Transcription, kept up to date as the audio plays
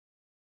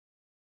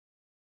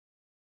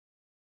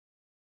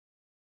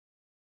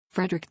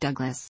Frederick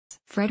Douglass.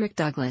 Frederick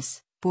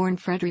Douglass, born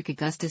Frederick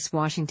Augustus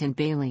Washington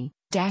Bailey,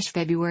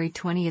 February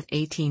 20,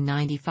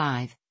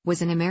 1895,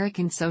 was an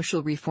American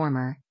social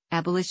reformer,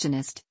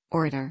 abolitionist,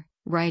 orator,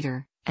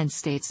 writer, and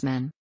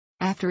statesman.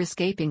 After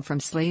escaping from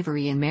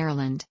slavery in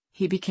Maryland,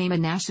 he became a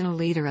national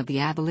leader of the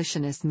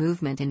abolitionist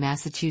movement in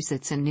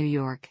Massachusetts and New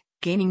York,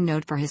 gaining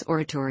note for his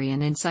oratory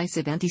and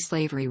incisive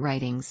anti-slavery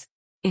writings.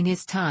 In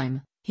his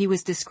time, he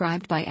was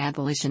described by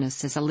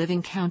abolitionists as a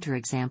living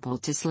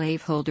counterexample to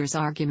slaveholders'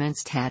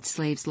 arguments that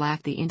slaves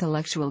lacked the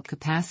intellectual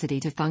capacity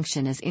to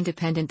function as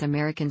independent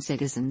American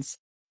citizens.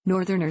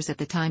 Northerners at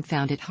the time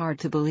found it hard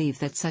to believe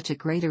that such a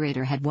great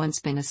orator had once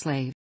been a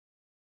slave.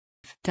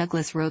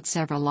 Douglass wrote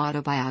several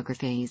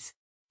autobiographies.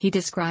 He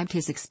described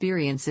his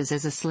experiences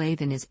as a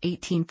slave in his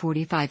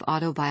 1845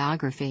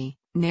 autobiography,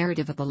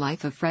 Narrative of the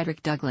Life of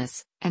Frederick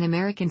Douglass, an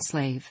American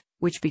Slave,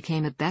 which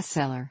became a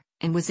bestseller,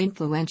 and was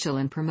influential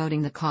in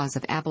promoting the cause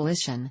of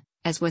abolition,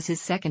 as was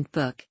his second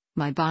book,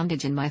 My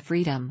Bondage and My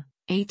Freedom,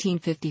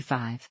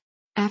 1855.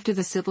 After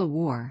the Civil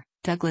War,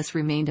 Douglass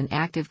remained an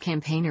active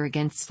campaigner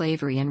against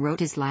slavery and wrote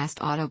his last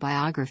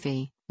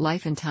autobiography,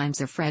 Life and Times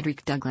of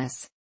Frederick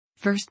Douglass.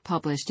 First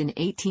published in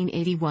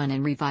 1881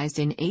 and revised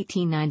in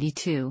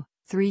 1892,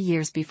 3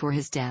 years before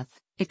his death,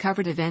 it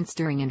covered events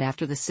during and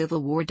after the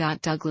Civil War.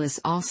 Douglass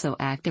also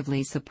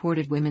actively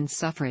supported women's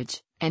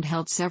suffrage, and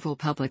held several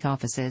public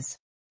offices.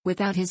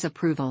 Without his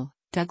approval,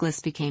 Douglass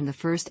became the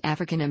first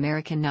African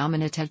American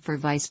nominated for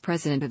Vice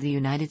President of the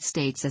United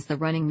States as the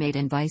running mate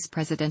and vice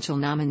presidential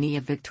nominee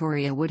of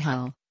Victoria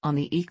Woodhull, on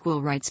the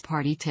Equal Rights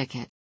Party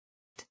ticket.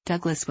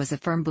 Douglass was a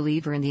firm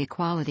believer in the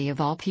equality of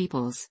all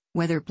peoples,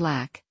 whether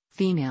black,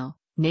 female,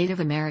 Native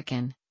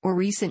American, or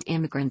recent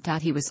immigrant.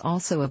 He was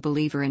also a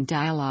believer in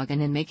dialogue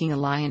and in making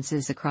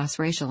alliances across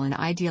racial and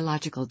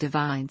ideological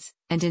divides,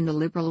 and in the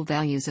liberal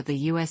values of the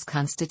U.S.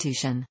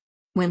 Constitution.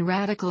 When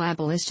radical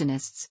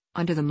abolitionists,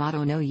 under the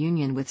motto "No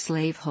Union with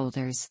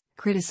Slaveholders,"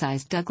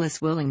 criticized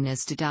Douglass'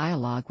 willingness to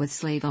dialogue with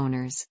slave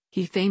owners,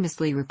 he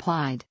famously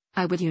replied,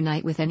 "I would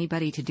unite with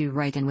anybody to do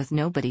right and with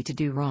nobody to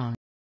do wrong."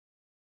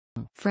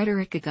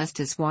 Frederick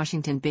Augustus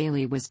Washington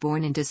Bailey was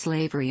born into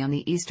slavery on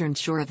the eastern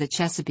shore of the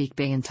Chesapeake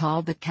Bay in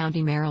Talbot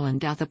County,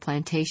 Maryland. The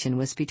plantation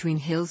was between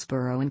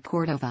Hillsborough and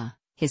Cordova.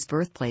 His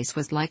birthplace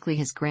was likely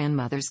his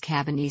grandmother's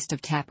cabin east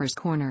of Tapper's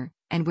Corner,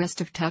 and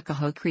west of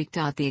Tuckahoe Creek.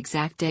 The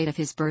exact date of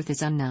his birth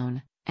is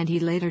unknown, and he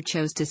later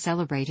chose to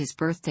celebrate his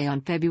birthday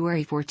on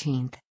February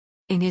 14.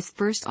 In his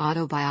first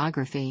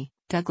autobiography,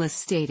 Douglass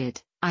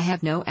stated, "I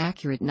have no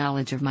accurate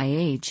knowledge of my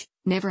age,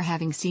 never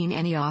having seen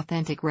any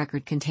authentic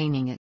record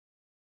containing it."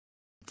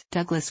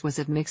 Douglass was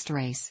of mixed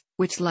race,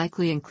 which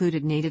likely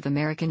included Native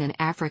American and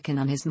African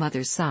on his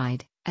mother's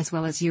side, as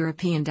well as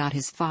European.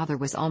 His father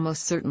was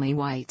almost certainly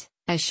white,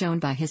 as shown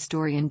by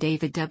historian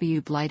David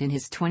W. Blight in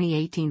his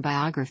 2018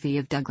 biography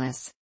of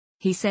Douglass.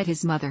 He said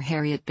his mother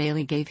Harriet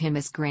Bailey gave him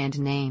his grand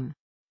name.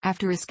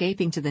 After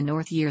escaping to the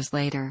North years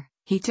later,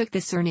 he took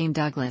the surname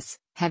Douglass,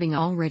 having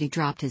already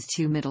dropped his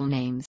two middle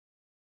names.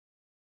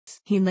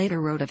 He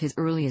later wrote of his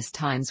earliest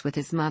times with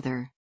his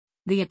mother.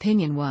 "The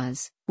opinion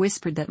was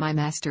whispered that my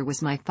master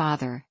was my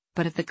father,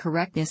 but of the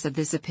correctness of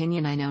this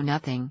opinion I know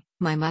nothing.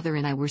 My mother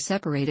and I were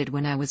separated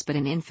when I was but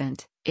an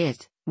infant.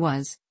 It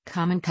was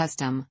common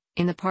custom,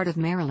 in the part of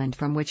Maryland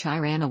from which I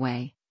ran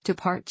away, to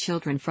part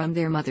children from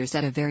their mothers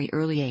at a very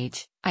early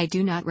age. I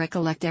do not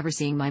recollect ever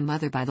seeing my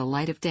mother by the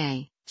light of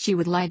day. She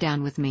would lie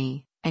down with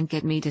me, and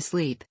get me to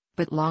sleep,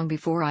 but long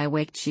before I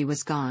waked she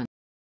was gone."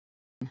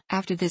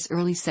 After this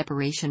early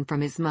separation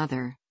from his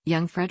mother,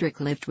 young Frederick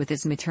lived with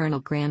his maternal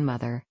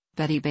grandmother,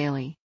 Betty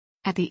Bailey.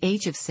 At the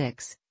age of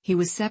 6, he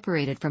was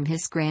separated from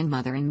his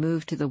grandmother and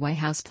moved to the White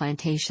House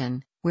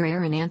plantation, where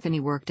Aaron Anthony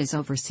worked as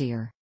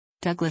overseer.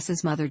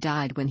 Douglass's mother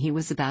died when he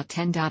was about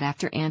 10.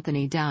 After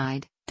Anthony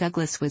died,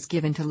 Douglass was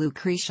given to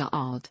Lucretia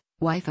Auld,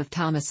 wife of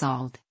Thomas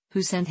Auld,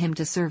 who sent him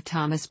to serve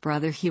Thomas'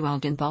 brother Hugh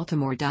Auld in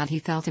Baltimore. He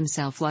felt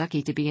himself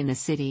lucky to be in the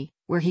city,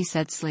 where he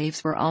said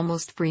slaves were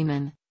almost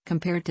freemen,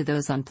 compared to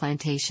those on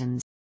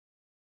plantations.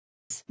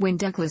 When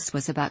Douglass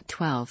was about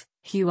 12,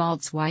 Hugh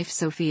Auld's wife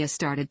Sophia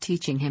started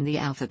teaching him the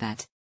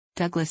alphabet.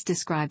 Douglass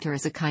described her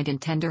as a kind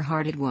and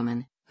tender-hearted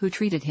woman, who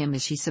treated him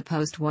as she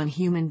supposed one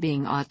human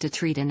being ought to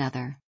treat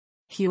another.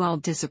 Hugh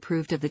Auld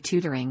disapproved of the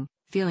tutoring,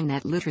 feeling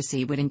that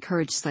literacy would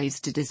encourage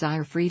slaves to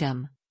desire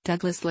freedom.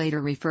 Douglass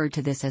later referred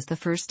to this as the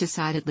first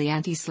decidedly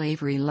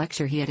anti-slavery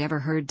lecture he had ever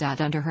heard.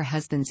 Under her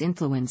husband's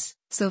influence,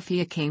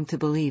 Sophia came to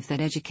believe that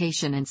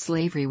education and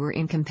slavery were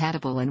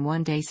incompatible and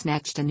one day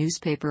snatched a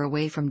newspaper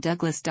away from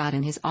Douglass.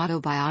 In his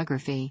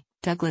autobiography,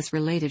 Douglass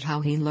related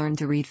how he learned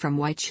to read from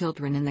white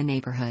children in the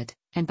neighborhood,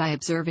 and by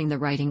observing the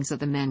writings of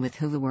the men with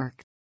whom he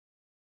worked.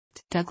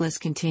 Douglass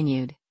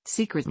continued,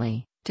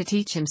 secretly, to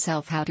teach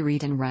himself how to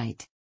read and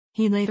write.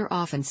 He later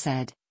often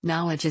said,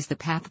 "Knowledge is the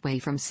pathway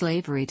from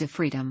slavery to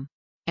freedom."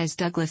 As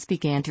Douglass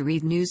began to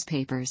read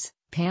newspapers,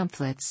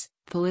 pamphlets,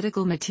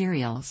 political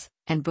materials,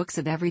 and books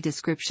of every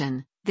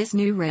description, this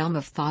new realm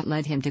of thought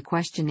led him to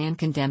question and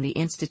condemn the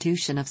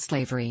institution of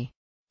slavery.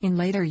 In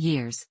later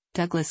years,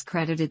 Douglass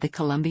credited the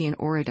Columbian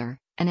Orator,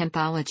 an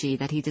anthology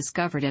that he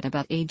discovered at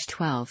about age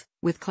 12,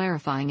 with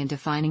clarifying and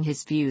defining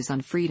his views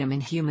on freedom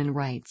and human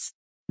rights.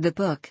 The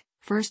book,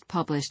 first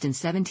published in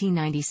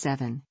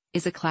 1797,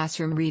 is a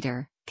classroom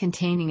reader,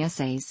 containing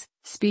essays,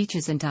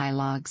 speeches and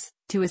dialogues,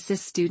 to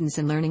assist students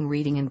in learning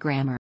reading and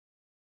grammar.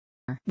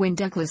 When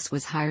Douglass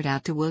was hired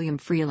out to William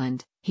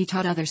Freeland, he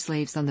taught other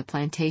slaves on the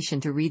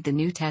plantation to read the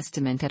New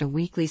Testament at a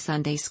weekly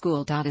Sunday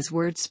school. As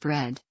word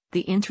spread,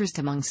 the interest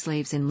among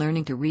slaves in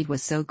learning to read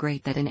was so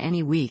great that in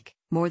any week,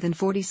 more than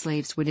 40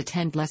 slaves would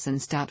attend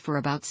lessons. For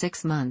about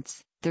 6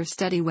 months, their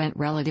study went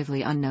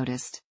relatively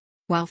unnoticed.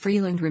 While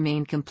Freeland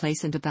remained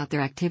complacent about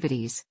their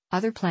activities,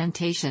 other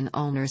plantation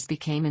owners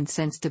became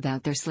incensed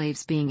about their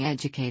slaves being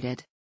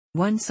educated.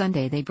 One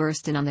Sunday they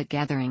burst in on the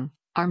gathering,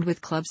 armed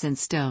with clubs and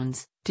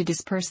stones, to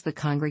disperse the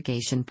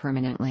congregation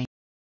permanently.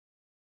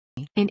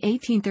 In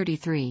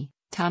 1833,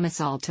 Thomas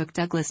Auld took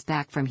Douglass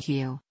back from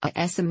Hugh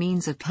as a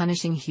means of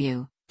punishing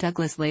Hugh,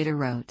 Douglass later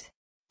wrote.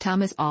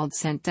 Thomas Auld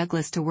sent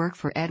Douglass to work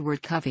for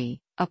Edward Covey,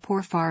 a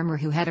poor farmer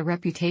who had a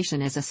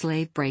reputation as a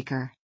slave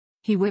breaker.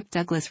 He whipped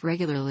Douglass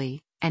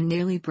regularly, and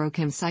nearly broke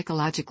him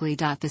psychologically.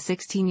 The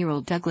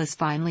 16-year-old Douglass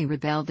finally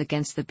rebelled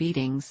against the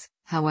beatings,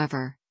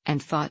 however,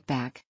 and fought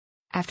back.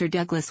 After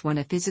Douglass won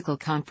a physical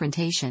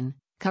confrontation,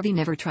 Covey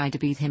never tried to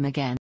beat him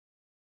again.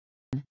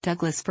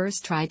 Douglass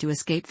first tried to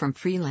escape from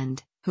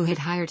Freeland, who had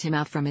hired him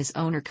out from his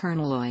owner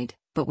Colonel Lloyd,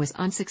 but was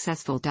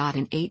unsuccessful.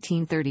 In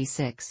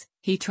 1836,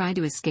 he tried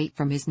to escape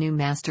from his new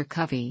master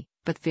Covey,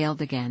 but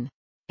failed again.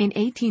 In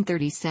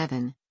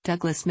 1837,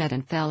 Douglass met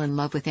and fell in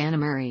love with Anna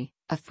Murray,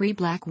 a free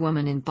black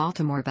woman in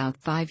Baltimore about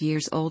 5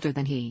 years older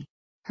than he.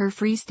 Her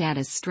free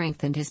status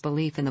strengthened his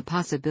belief in the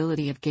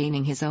possibility of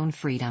gaining his own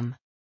freedom.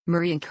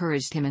 Murray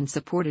encouraged him and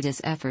supported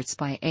his efforts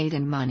by aid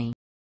and money.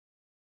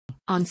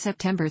 On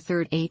September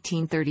 3,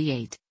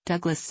 1838,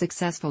 Douglass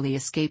successfully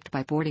escaped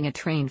by boarding a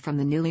train from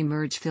the newly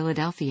merged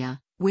Philadelphia,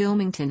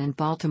 Wilmington and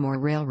Baltimore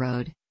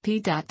Railroad,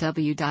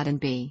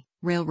 P.W.&B,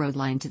 railroad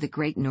line to the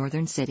great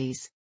northern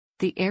cities.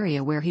 The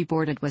area where he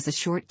boarded was a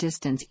short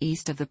distance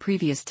east of the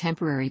previous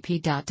temporary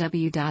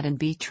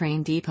P.W.&B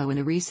train depot in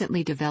a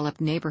recently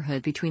developed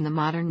neighborhood between the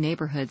modern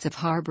neighborhoods of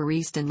Harbor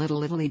East and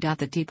Little Italy.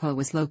 The depot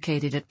was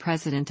located at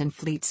President and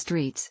Fleet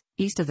Streets,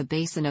 east of the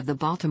basin of the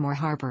Baltimore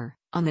Harbor,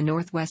 on the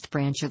northwest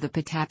branch of the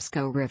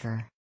Patapsco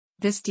River.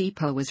 This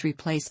depot was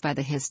replaced by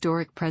the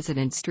historic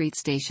President Street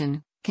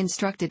Station,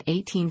 constructed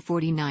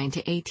 1849 to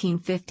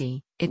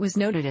 1850. It was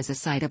noted as a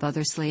site of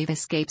other slave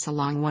escapes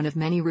along one of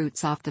many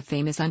routes off the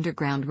famous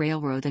Underground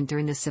Railroad and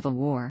during the Civil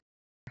War.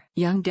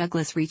 Young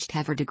Douglass reached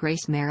Havre de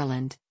Grace,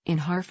 Maryland, in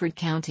Harford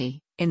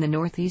County, in the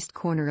northeast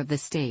corner of the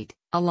state,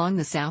 along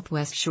the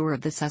southwest shore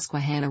of the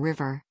Susquehanna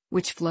River,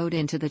 which flowed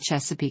into the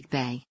Chesapeake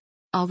Bay.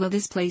 Although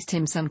this placed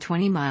him some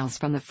 20 miles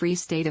from the free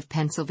state of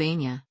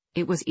Pennsylvania,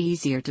 it was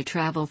easier to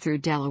travel through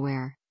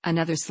Delaware,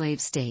 another slave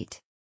state.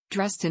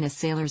 Dressed in a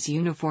sailor's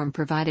uniform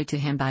provided to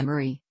him by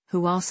Murray,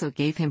 who also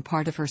gave him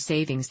part of her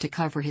savings to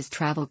cover his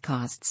travel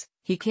costs,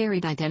 he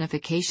carried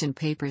identification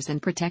papers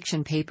and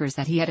protection papers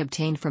that he had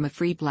obtained from a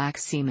free black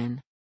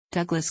seaman.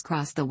 Douglass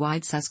crossed the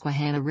wide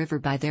Susquehanna River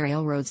by the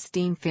railroad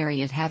steam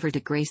ferry at Havre de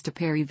Grace to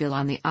Perryville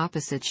on the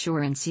opposite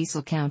shore in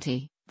Cecil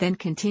County, then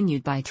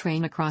continued by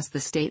train across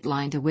the state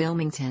line to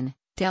Wilmington,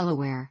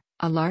 Delaware,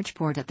 a large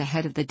port at the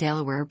head of the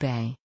Delaware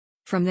Bay.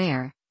 From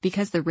there,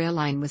 because the rail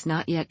line was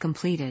not yet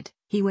completed,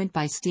 he went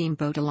by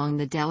steamboat along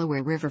the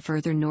Delaware River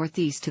further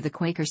northeast to the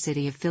Quaker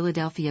city of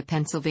Philadelphia,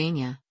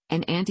 Pennsylvania,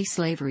 an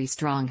anti-slavery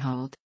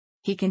stronghold.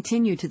 He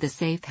continued to the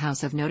safe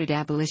house of noted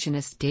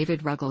abolitionist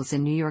David Ruggles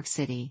in New York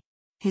City.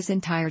 His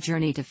entire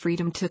journey to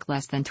freedom took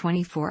less than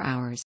 24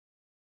 hours.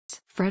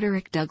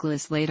 Frederick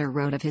Douglass later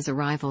wrote of his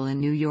arrival in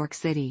New York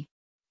City.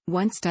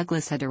 Once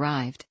Douglass had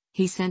arrived,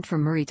 he sent for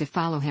Murray to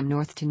follow him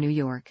north to New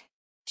York.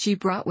 She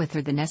brought with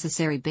her the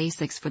necessary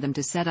basics for them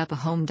to set up a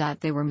home.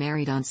 They were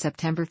married on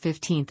September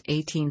 15,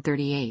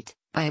 1838,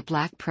 by a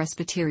black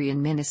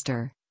Presbyterian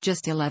minister,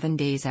 just 11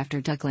 days after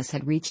Douglass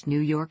had reached New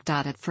York.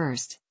 At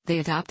first, they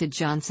adopted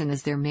Johnson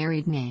as their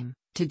married name,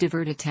 to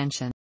divert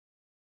attention.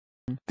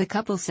 The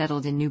couple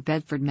settled in New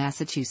Bedford,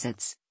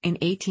 Massachusetts, in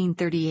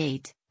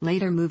 1838,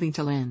 later moving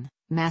to Lynn,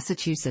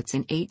 Massachusetts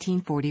in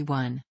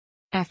 1841.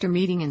 After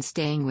meeting and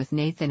staying with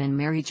Nathan and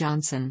Mary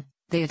Johnson,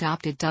 they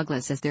adopted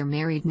Douglass as their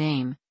married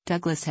name.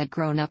 Douglass had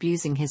grown up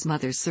using his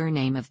mother's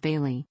surname of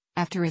Bailey.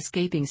 After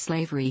escaping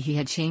slavery, he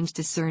had changed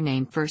his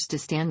surname first to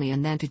Stanley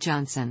and then to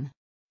Johnson.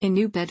 In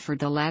New Bedford,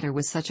 the latter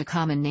was such a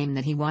common name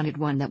that he wanted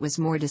one that was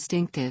more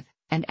distinctive,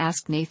 and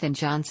asked Nathan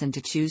Johnson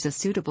to choose a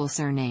suitable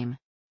surname.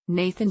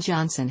 Nathan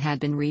Johnson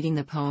had been reading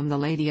the poem The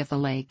Lady of the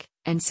Lake,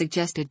 and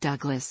suggested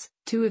Douglass.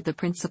 Two of the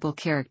principal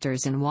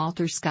characters in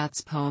Walter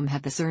Scott's poem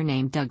had the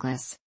surname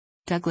Douglass.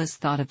 Douglass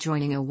thought of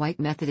joining a white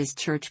Methodist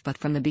church, but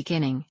from the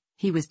beginning,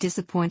 he was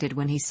disappointed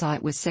when he saw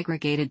it was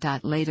segregated.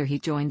 Later he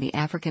joined the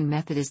African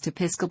Methodist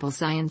Episcopal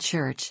Zion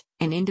Church,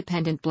 an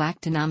independent black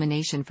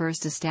denomination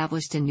first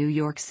established in New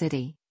York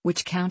City,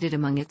 which counted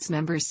among its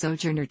members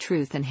Sojourner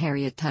Truth and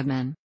Harriet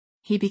Tubman.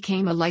 He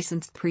became a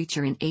licensed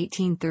preacher in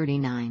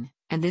 1839,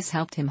 and this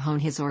helped him hone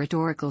his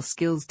oratorical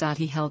skills.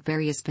 He held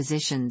various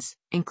positions,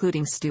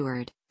 including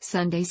steward,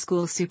 Sunday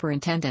school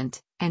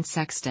superintendent, and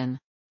sexton.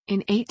 In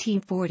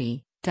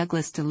 1840,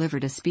 Douglass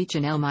delivered a speech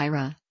in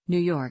Elmira, New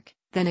York,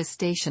 then a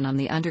station on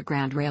the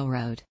Underground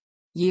Railroad.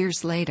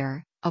 Years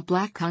later, a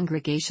black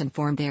congregation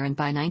formed there, and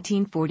by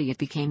 1940 it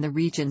became the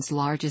region's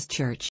largest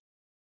church.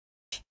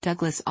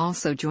 Douglass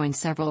also joined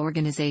several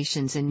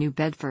organizations in New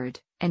Bedford,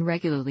 and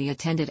regularly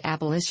attended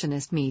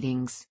abolitionist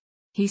meetings.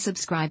 He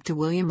subscribed to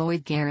William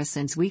Lloyd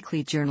Garrison's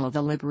weekly journal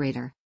The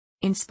Liberator.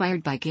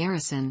 Inspired by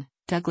Garrison,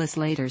 Douglass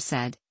later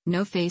said,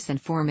 "No face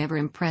and form ever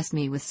impressed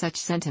me with such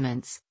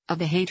sentiments, of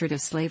the hatred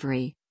of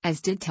slavery,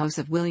 as did those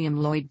of William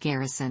Lloyd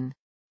Garrison."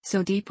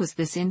 So deep was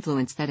this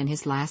influence that in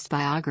his last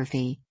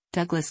biography,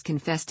 Douglass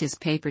confessed his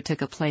paper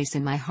took a place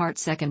in my heart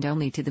second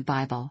only to the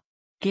Bible.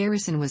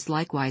 Garrison was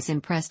likewise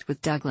impressed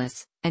with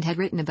Douglass, and had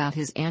written about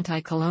his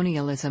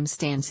anti-colonialism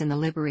stance in The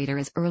Liberator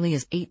as early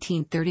as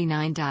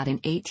 1839. In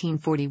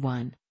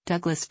 1841,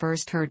 Douglass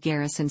first heard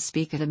Garrison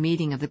speak at a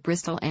meeting of the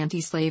Bristol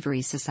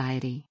Anti-Slavery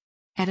Society.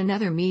 At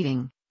another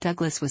meeting,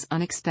 Douglass was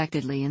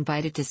unexpectedly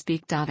invited to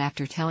speak.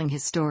 After telling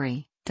his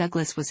story,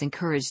 Douglass was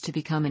encouraged to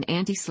become an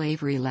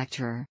anti-slavery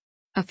lecturer.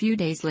 A few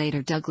days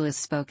later, Douglass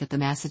spoke at the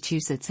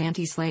Massachusetts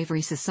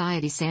Anti-Slavery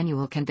Society's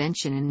annual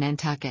convention in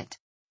Nantucket.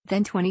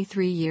 Then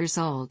 23 years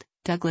old,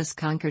 Douglass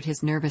conquered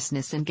his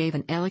nervousness and gave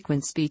an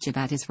eloquent speech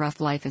about his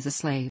rough life as a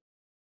slave.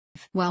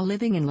 While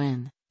living in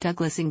Lynn,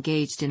 Douglass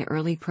engaged in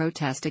early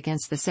protest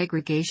against the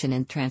segregation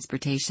in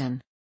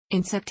transportation.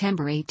 In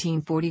September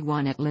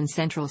 1841 at Lynn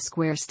Central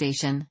Square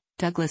Station,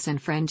 Douglass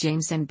and friend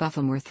James N.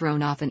 Buffum were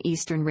thrown off an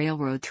Eastern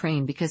Railroad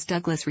train because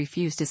Douglass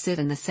refused to sit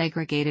in the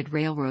segregated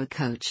railroad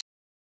coach.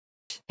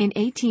 In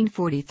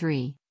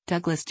 1843,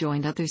 Douglass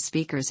joined other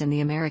speakers in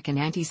the American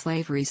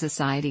Anti-Slavery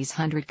Society's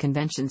 100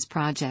 Conventions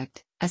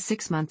Project, a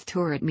 6-month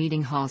tour at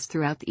meeting halls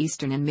throughout the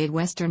eastern and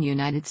midwestern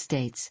United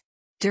States.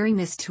 During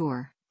this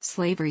tour,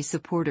 slavery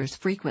supporters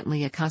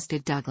frequently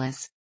accosted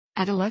Douglass.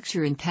 At a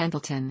lecture in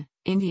Pendleton,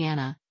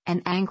 Indiana,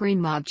 an angry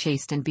mob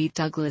chased and beat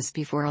Douglass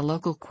before a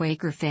local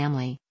Quaker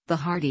family, the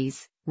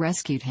Hardys,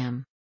 rescued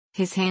him.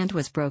 His hand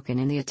was broken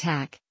in the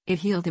attack, it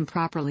healed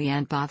improperly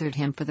and bothered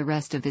him for the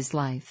rest of his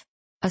life.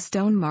 A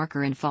stone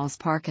marker in Falls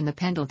Park in the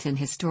Pendleton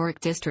Historic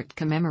District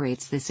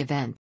commemorates this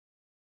event.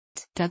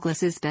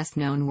 Douglass's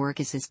best-known work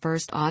is his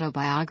first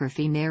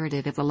autobiography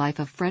narrative of the life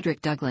of Frederick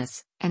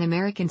Douglass, an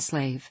American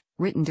slave,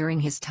 written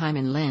during his time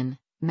in Lynn,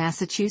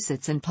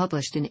 Massachusetts and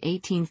published in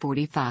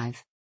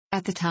 1845.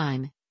 At the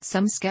time,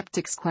 some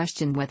skeptics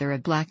questioned whether a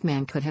black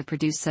man could have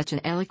produced such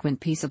an eloquent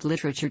piece of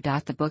literature.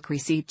 The book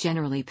received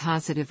generally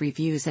positive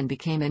reviews and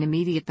became an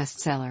immediate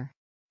bestseller.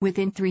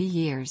 Within 3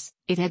 years,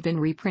 it had been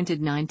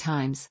reprinted 9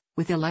 times,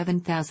 with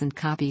 11,000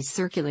 copies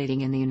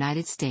circulating in the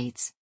United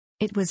States.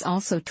 It was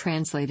also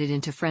translated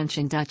into French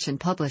and Dutch and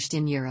published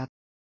in Europe.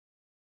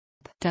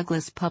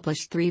 Douglass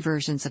published 3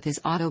 versions of his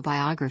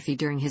autobiography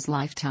during his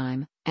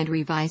lifetime, and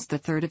revised the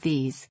third of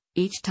these,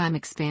 each time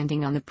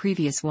expanding on the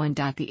previous one.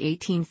 The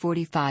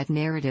 1845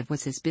 narrative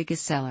was his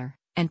biggest seller,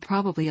 and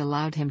probably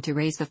allowed him to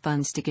raise the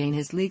funds to gain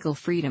his legal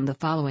freedom the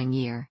following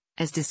year,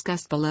 as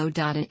discussed below.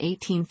 In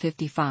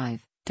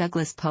 1855,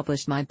 Douglass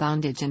published My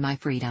Bondage and My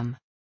Freedom.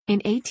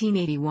 In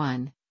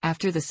 1881,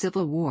 after the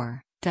Civil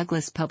War,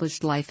 Douglass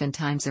published Life and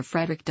Times of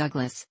Frederick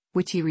Douglass,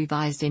 which he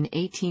revised in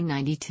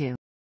 1892.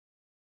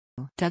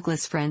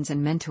 Douglass' friends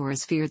and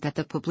mentors feared that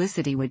the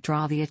publicity would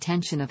draw the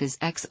attention of his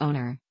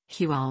ex-owner,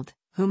 Hewald,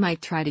 who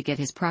might try to get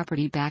his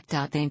property back.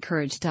 They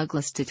encouraged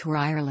Douglass to tour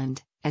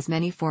Ireland, as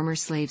many former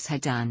slaves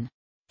had done.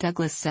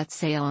 Douglass set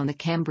sail on the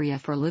Cambria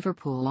for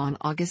Liverpool on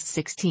August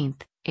 16,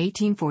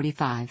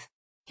 1845.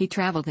 He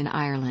traveled in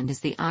Ireland as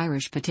the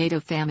Irish potato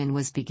famine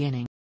was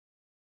beginning.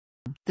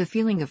 The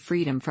feeling of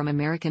freedom from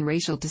American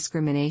racial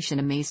discrimination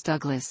amazed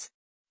Douglass.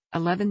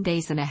 11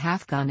 days and a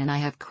half gone and I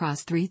have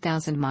crossed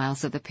 3,000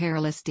 miles of the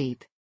perilous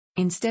deep.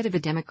 Instead of a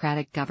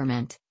democratic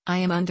government, I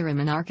am under a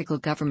monarchical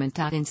government.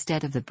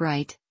 Instead of the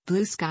bright,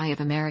 blue sky of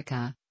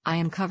America, I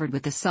am covered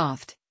with the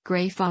soft,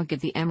 grey fog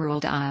of the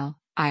Emerald Isle,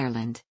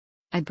 Ireland.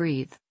 I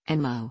breathe,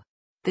 and lo!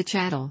 The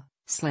chattel,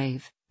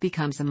 slave,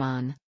 becomes a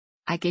man.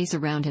 I gaze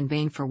around in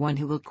vain for one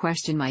who will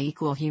question my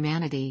equal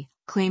humanity,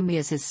 claim me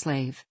as his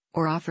slave,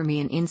 or offer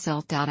me an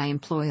insult. I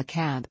employ a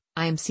cab,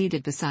 I am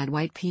seated beside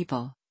white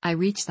people, I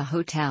reach the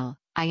hotel,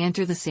 I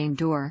enter the same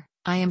door,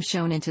 I am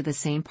shown into the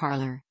same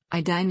parlor,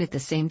 I dine at the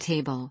same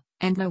table,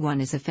 and no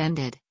one is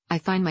offended. I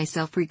find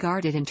myself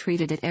regarded and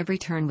treated at every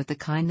turn with the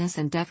kindness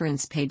and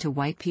deference paid to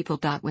white people.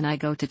 When I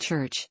go to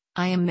church,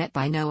 I am met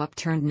by no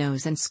upturned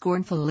nose and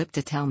scornful lip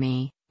to tell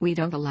me, we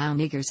don't allow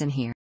niggers in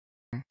here.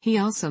 He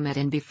also met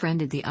and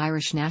befriended the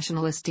Irish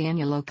nationalist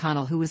Daniel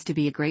O'Connell, who was to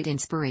be a great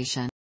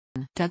inspiration.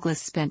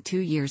 Douglass spent 2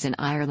 years in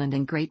Ireland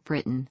and Great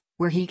Britain,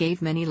 where he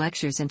gave many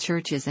lectures in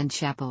churches and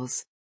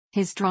chapels.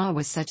 His draw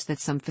was such that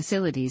some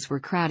facilities were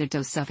crowded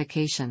to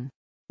suffocation.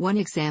 One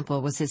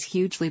example was his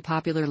hugely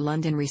popular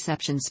London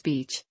reception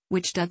speech,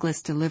 which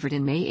Douglass delivered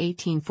in May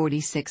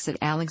 1846 at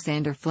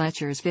Alexander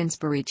Fletcher's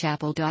Finsbury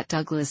Chapel.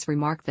 Douglass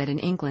remarked that in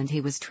England he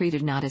was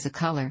treated not as a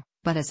color,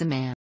 but as a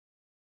man.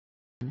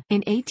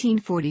 In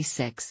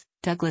 1846,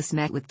 Douglas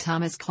met with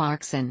Thomas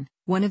Clarkson,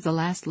 one of the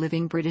last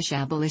living British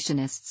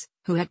abolitionists,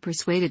 who had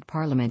persuaded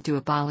Parliament to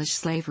abolish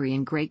slavery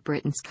in Great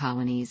Britain's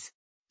colonies.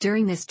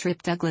 During this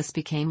trip, Douglas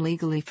became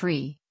legally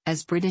free,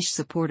 as British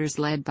supporters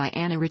led by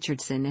Anna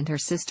Richardson and her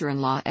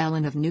sister-in-law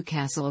Ellen of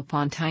Newcastle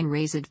upon Tyne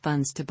raised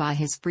funds to buy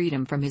his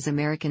freedom from his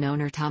American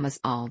owner Thomas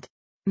Auld.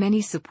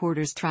 Many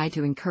supporters tried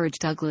to encourage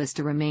Douglas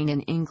to remain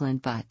in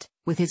England, but,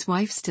 with his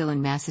wife still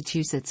in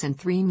Massachusetts and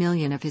 3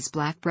 million of his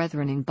black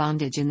brethren in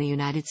bondage in the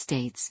United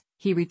States,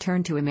 he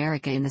returned to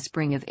America in the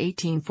spring of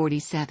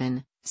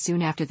 1847,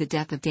 soon after the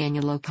death of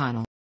Daniel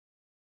O'Connell.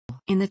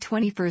 In the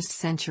 21st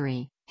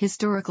century,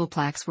 historical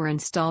plaques were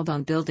installed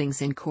on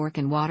buildings in Cork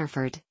and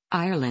Waterford,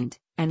 Ireland,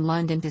 and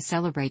London to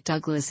celebrate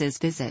Douglas's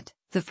visit.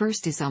 The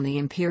first is on the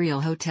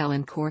Imperial Hotel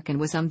in Cork and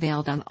was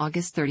unveiled on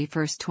August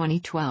 31,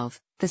 2012.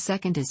 The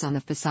second is on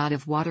the facade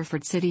of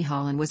Waterford City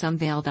Hall and was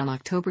unveiled on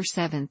October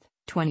 7,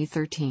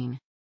 2013.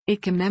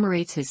 It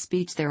commemorates his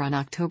speech there on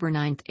October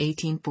 9,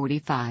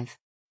 1845.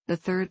 The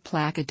third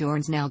plaque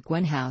adorns Nell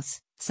Gwyn House,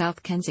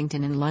 South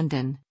Kensington in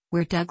London,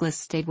 where Douglas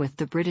stayed with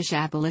the British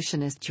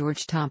abolitionist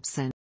George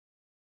Thompson.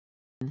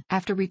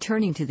 After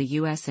returning to the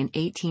U.S. in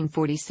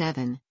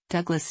 1847,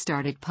 Douglas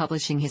started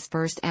publishing his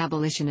first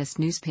abolitionist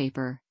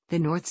newspaper, the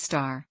North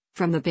Star,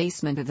 from the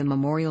basement of the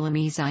Memorial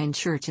Ame Zion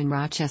Church in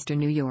Rochester,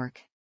 New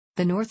York.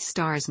 The North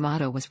Star's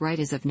motto was "Right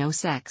is of no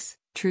sex,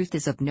 truth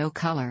is of no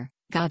color,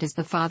 God is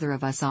the Father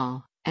of us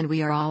all, and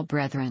we are all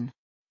brethren."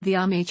 The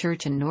Ame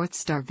Church and North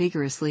Star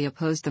vigorously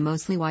opposed the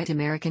mostly white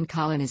American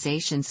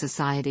Colonization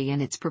Society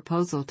and its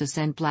proposal to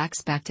send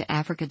blacks back to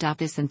Africa.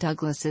 This and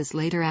Douglas's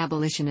later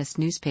abolitionist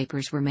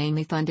newspapers were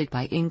mainly funded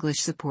by English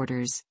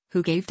supporters,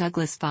 who gave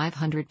Douglas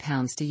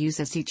 £500 to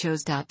use as he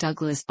chose.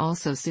 Douglas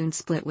also soon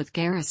split with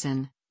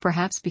Garrison,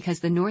 perhaps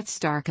because the North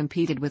Star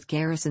competed with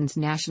Garrison's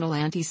National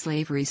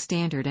Anti-Slavery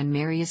Standard and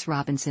Marius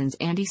Robinson's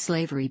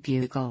Anti-Slavery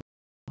Bugle.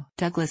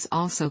 Douglas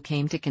also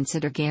came to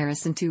consider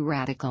Garrison too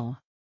radical.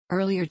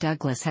 Earlier,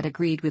 Douglas had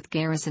agreed with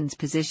Garrison's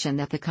position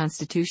that the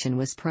Constitution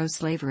was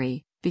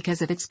pro-slavery,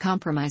 because of its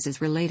compromises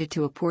related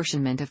to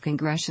apportionment of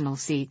congressional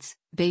seats,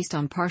 based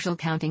on partial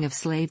counting of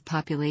slave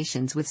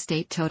populations with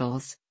state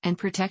totals, and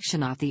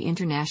protection of the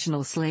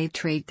international slave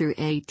trade through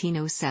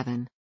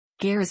 1807.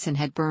 Garrison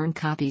had burned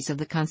copies of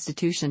the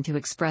Constitution to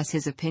express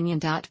his opinion.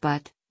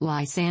 But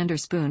Lysander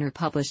Spooner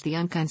published The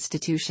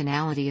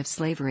Unconstitutionality of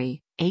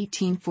Slavery,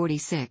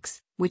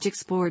 1846, which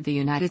explored the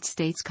United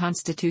States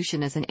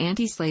Constitution as an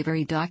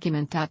anti-slavery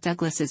document.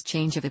 Douglas's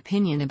change of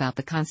opinion about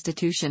the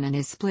Constitution and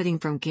his splitting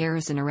from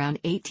Garrison around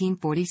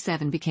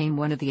 1847 became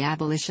one of the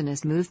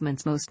abolitionist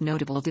movement's most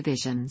notable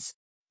divisions.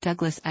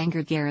 Douglas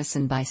angered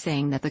Garrison by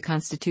saying that the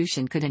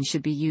Constitution could and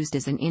should be used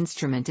as an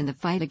instrument in the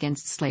fight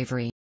against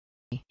slavery.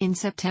 In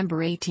September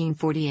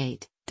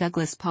 1848,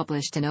 Douglas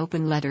published an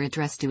open letter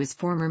addressed to his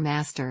former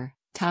master,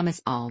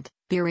 Thomas Auld,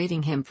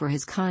 berating him for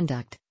his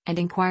conduct, and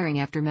inquiring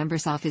after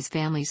members of his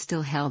family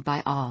still held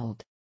by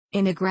Auld.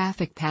 In a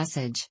graphic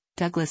passage,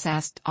 Douglas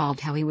asked Auld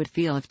how he would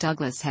feel if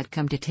Douglas had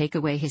come to take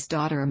away his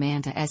daughter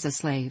Amanda as a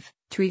slave,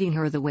 treating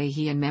her the way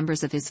he and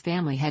members of his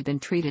family had been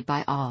treated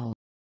by Auld.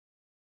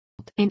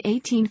 In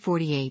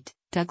 1848,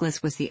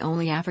 Douglas was the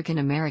only African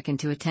American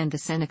to attend the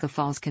Seneca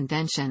Falls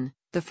Convention,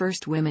 the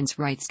first women's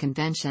rights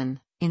convention,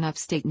 in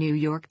upstate New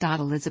York.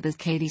 Elizabeth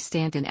Cady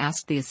Stanton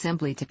asked the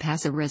Assembly to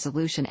pass a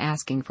resolution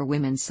asking for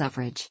women's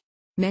suffrage.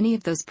 Many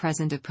of those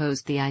present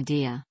opposed the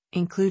idea,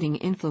 including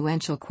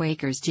influential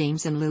Quakers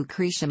James and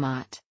Lucretia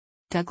Mott.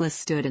 Douglas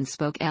stood and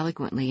spoke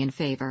eloquently in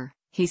favor.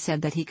 He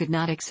said that he could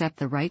not accept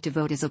the right to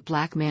vote as a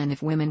black man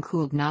if women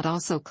could not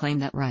also claim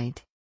that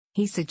right.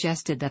 He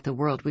suggested that the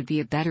world would be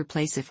a better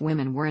place if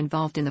women were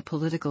involved in the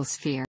political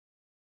sphere.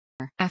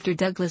 After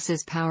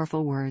Douglas's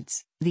powerful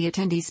words, the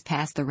attendees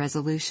passed the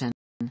resolution.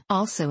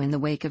 Also, in the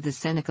wake of the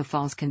Seneca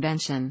Falls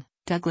Convention,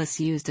 Douglas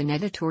used an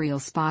editorial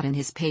spot in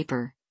his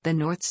paper, The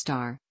North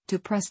Star, to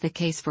press the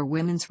case for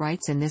women's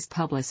rights in this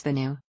public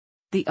venue.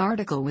 The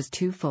article was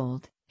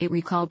twofold. It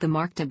recalled the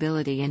marked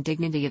ability and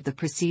dignity of the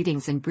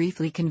proceedings and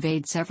briefly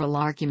conveyed several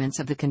arguments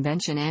of the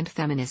convention and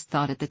feminist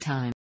thought at the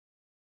time.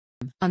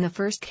 On the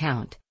first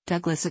count,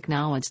 Douglas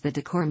acknowledged the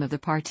decorum of the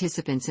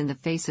participants in the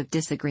face of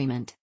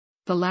disagreement.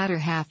 The latter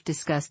half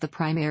discussed the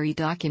primary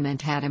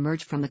document had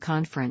emerged from the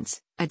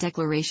conference, a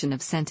declaration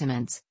of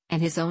sentiments,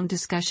 and his own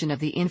discussion of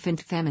the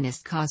infant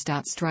feminist cause.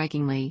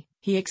 Strikingly,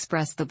 he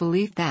expressed the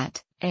belief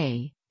that,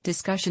 a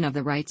discussion of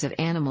the rights of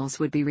animals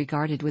would be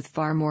regarded with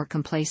far more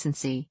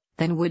complacency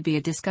than would be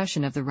a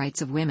discussion of the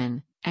rights of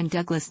women, and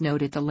Douglas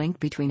noted the link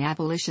between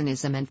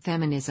abolitionism and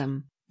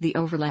feminism, the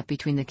overlap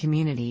between the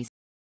communities.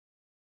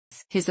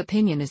 His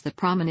opinion as the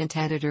prominent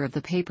editor of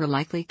the paper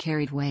likely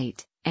carried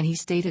weight, and he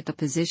stated the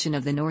position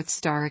of the North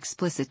Star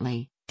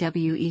explicitly: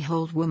 "We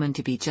hold woman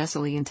to be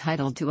justly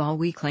entitled to all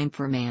we claim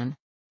for man."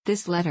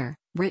 This letter,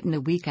 written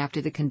a week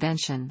after the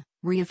convention,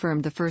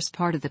 reaffirmed the first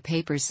part of the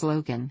paper's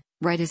slogan,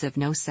 "Right is of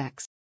no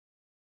sex."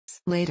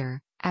 Later,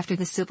 after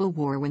the Civil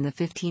War, when the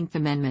 15th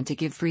Amendment to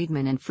give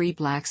freedmen and free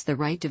blacks the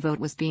right to vote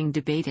was being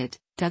debated,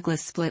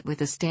 Douglas split with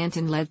the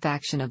Stanton-led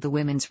faction of the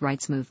women's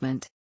rights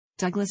movement.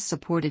 Douglass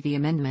supported the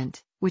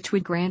amendment, which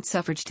would grant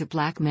suffrage to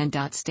black men.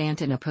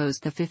 Stanton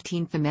opposed the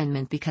 15th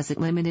Amendment because it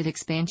limited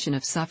expansion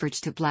of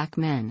suffrage to black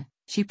men.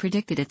 She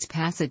predicted its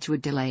passage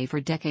would delay for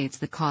decades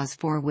the cause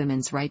for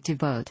women's right to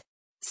vote.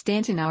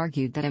 Stanton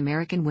argued that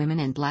American women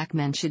and black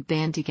men should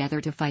band together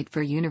to fight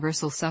for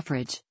universal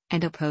suffrage,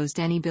 and opposed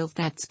any bill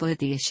that split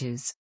the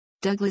issues.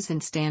 Douglass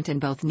and Stanton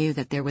both knew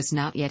that there was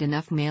not yet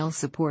enough male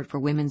support for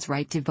women's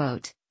right to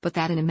vote, but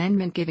that an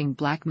amendment giving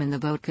black men the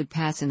vote could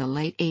pass in the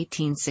late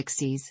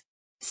 1860s.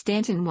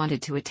 Stanton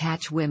wanted to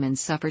attach women's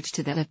suffrage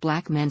to that of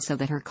black men so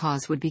that her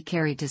cause would be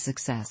carried to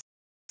success.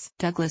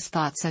 Douglass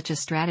thought such a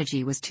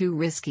strategy was too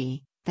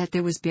risky, that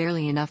there was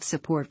barely enough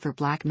support for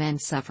black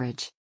men's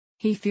suffrage.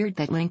 He feared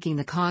that linking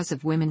the cause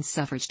of women's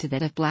suffrage to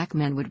that of black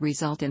men would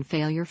result in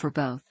failure for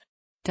both.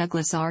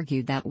 Douglass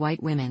argued that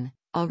white women,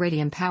 already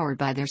empowered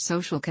by their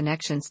social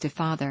connections to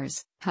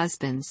fathers,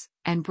 husbands,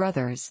 and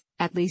brothers,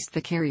 at least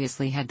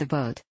vicariously had the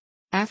vote.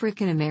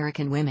 African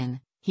American women,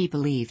 he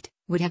believed,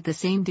 would have the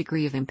same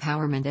degree of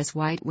empowerment as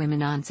white women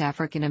once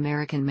African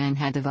American men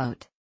had the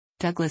vote.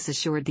 Douglass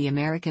assured the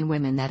American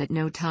women that at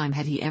no time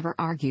had he ever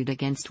argued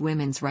against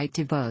women's right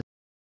to vote.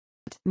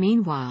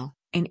 Meanwhile,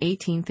 in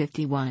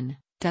 1851,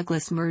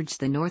 Douglass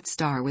merged the North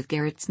Star with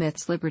Gerrit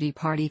Smith's Liberty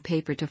Party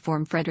paper to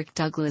form Frederick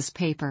Douglass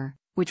paper,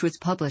 which was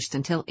published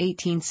until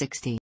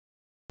 1860.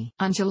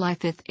 On July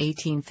 5,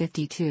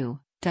 1852,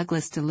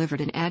 Douglass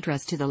delivered an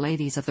address to the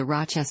ladies of the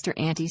Rochester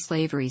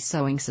Anti-Slavery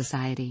Sewing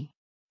Society.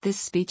 This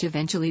speech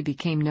eventually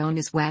became known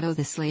as Watto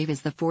the Slave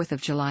is the 4th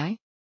of July.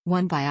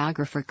 One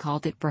biographer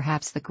called it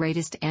perhaps the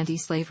greatest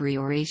anti-slavery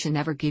oration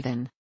ever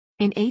given.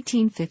 In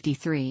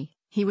 1853,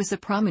 he was a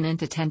prominent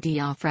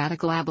attendee of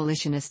Radical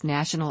Abolitionist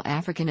National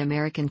African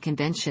American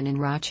Convention in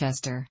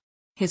Rochester.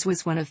 His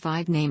was one of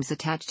 5 names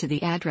attached to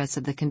the address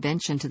of the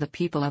convention to the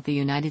people of the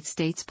United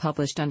States,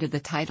 published under the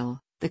title,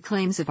 The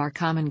Claims of Our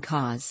Common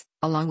Cause,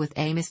 along with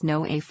Amos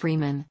Noah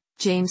Freeman,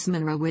 James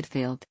Monroe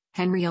Whitfield,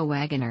 Henry O.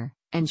 Waggoner,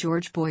 and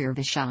George Boyer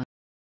Vachon.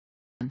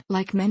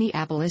 Like many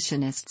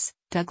abolitionists,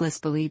 Douglass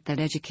believed that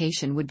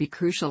education would be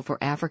crucial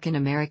for African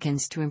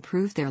Americans to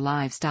improve their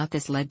lives.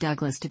 This led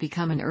Douglass to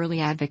become an early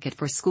advocate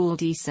for school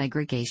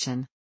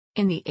desegregation.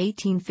 In the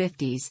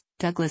 1850s,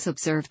 Douglass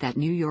observed that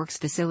New York's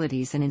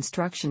facilities and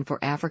instruction for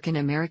African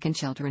American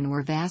children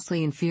were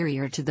vastly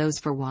inferior to those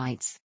for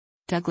whites.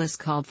 Douglass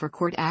called for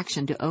court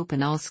action to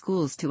open all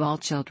schools to all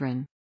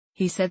children.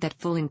 He said that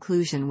full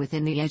inclusion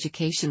within the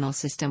educational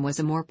system was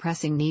a more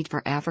pressing need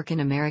for African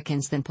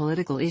Americans than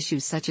political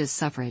issues such as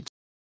suffrage.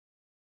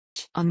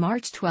 On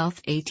March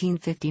 12,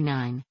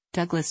 1859,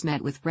 Douglass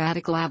met with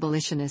radical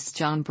abolitionists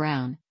John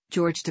Brown,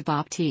 George de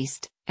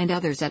Baptiste, and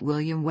others at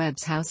William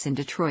Webb's house in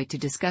Detroit to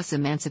discuss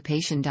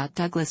emancipation.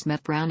 Douglass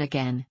met Brown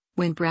again,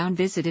 when Brown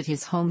visited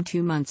his home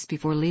 2 months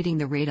before leading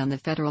the raid on the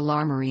Federal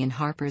Armory in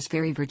Harper's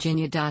Ferry,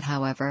 Virginia.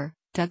 However,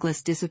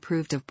 Douglass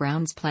disapproved of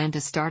Brown's plan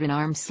to start an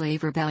armed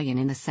slave rebellion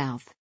in the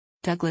South.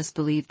 Douglass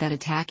believed that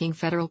attacking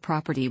federal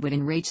property would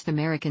enrage the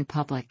American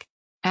public.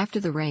 After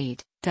the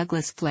raid,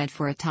 Douglass fled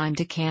for a time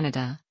to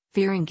Canada,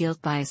 fearing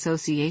guilt by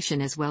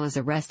association as well as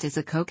arrest as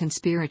a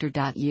co-conspirator.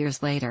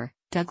 Years later,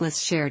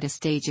 Douglass shared a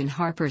stage in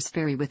Harper's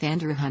Ferry with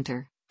Andrew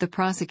Hunter, the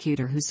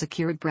prosecutor who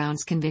secured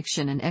Brown's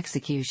conviction and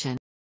execution.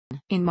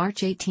 In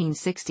March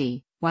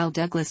 1860, while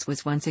Douglass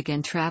was once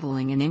again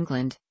traveling in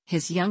England,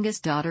 his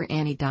youngest daughter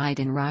Annie died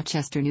in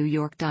Rochester, New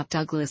York.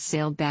 Douglass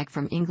sailed back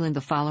from England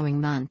the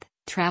following month,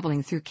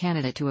 traveling through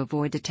Canada to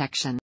avoid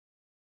detection.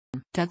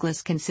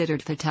 Douglass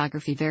considered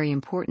photography very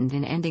important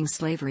in ending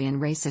slavery and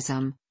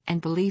racism,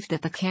 and believed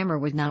that the camera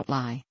would not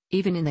lie,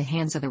 even in the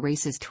hands of a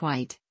racist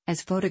white,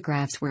 as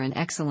photographs were an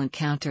excellent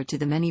counter to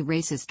the many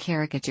racist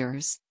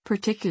caricatures,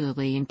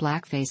 particularly in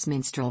blackface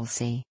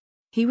minstrelsy.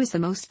 He was the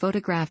most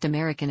photographed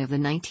American of the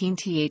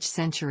 19th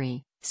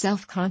century,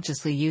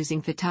 self-consciously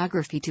using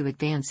photography to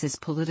advance his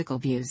political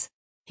views.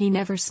 He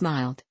never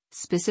smiled,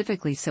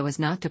 specifically so as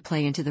not to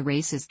play into the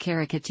racist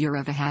caricature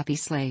of a happy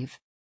slave.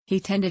 He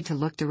tended to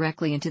look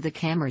directly into the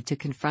camera to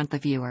confront the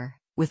viewer,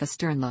 with a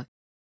stern look.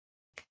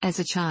 As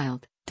a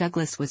child,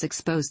 Douglass was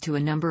exposed to a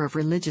number of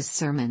religious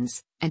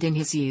sermons, and in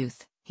his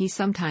youth, he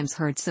sometimes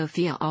heard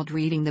Sophia Auld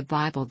reading the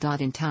Bible.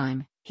 In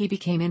time, he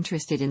became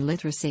interested in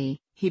literacy,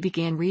 he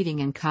began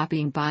reading and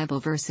copying Bible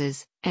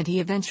verses, and he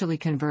eventually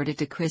converted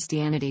to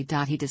Christianity.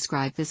 He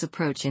described this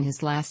approach in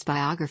his last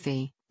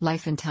biography,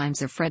 Life and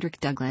Times of Frederick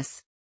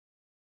Douglass.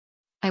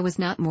 I was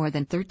not more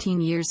than 13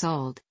 years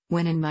old,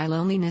 when in my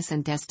loneliness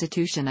and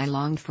destitution I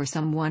longed for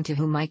someone to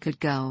whom I could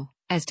go,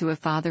 as to a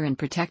father and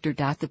protector.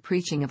 The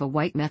preaching of a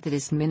white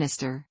Methodist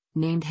minister,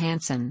 named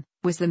Hanson,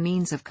 was the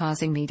means of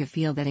causing me to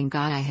feel that in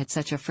God I had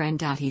such a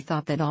friend. He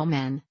thought that all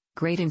men,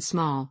 great and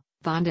small,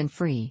 bond and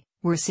free,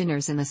 were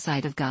sinners in the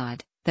sight of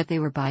God, that they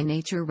were by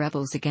nature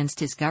rebels against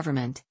his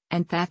government,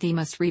 and that they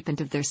must repent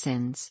of their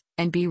sins,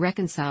 and be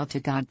reconciled to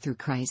God through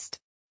Christ.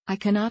 I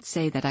cannot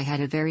say that I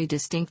had a very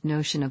distinct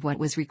notion of what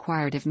was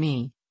required of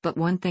me, but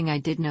one thing I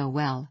did know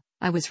well: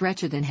 I was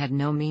wretched and had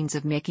no means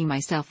of making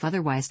myself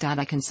otherwise.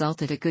 I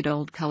consulted a good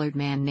old colored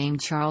man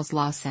named Charles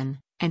Lawson,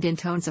 and in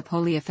tones of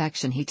holy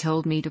affection he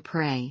told me to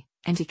pray,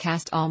 and to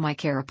cast all my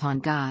care upon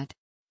God.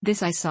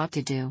 This I sought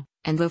to do,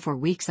 and though for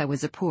weeks I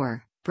was a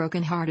poor,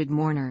 broken-hearted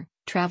mourner,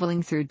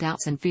 traveling through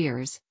doubts and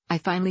fears, I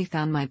finally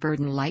found my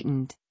burden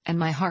lightened, and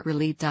my heart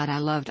relieved. I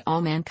loved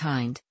all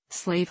mankind,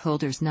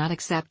 slaveholders not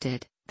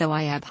excepted, though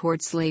I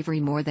abhorred slavery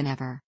more than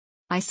ever.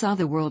 I saw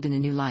the world in a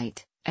new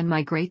light, and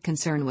my great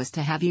concern was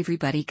to have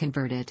everybody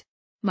converted.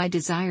 My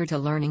desire to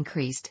learn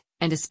increased,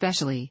 and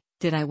especially,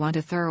 did I want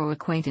a thorough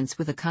acquaintance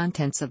with the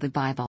contents of the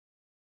Bible.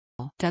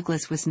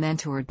 Douglass was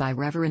mentored by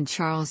Reverend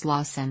Charles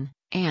Lawson,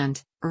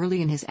 and,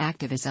 early in his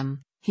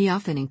activism, he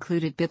often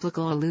included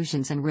biblical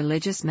allusions and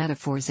religious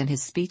metaphors in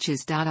his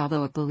speeches.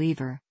 Although a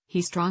believer,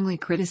 he strongly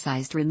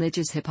criticized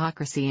religious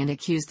hypocrisy and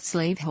accused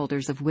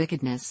slaveholders of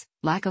wickedness,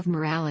 lack of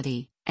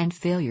morality, and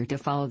failure to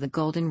follow the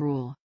Golden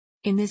Rule.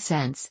 In this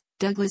sense,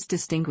 Douglass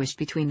distinguished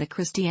between the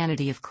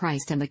Christianity of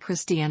Christ and the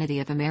Christianity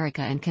of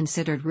America and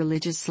considered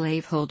religious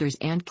slaveholders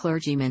and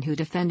clergymen who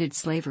defended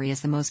slavery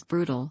as the most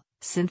brutal,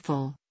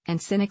 sinful,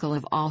 and cynical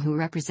of all, who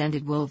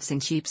represented wolves in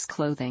sheep's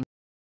clothing.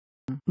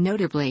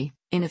 Notably,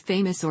 in a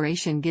famous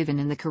oration given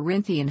in the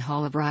Corinthian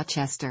Hall of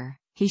Rochester,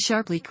 he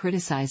sharply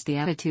criticized the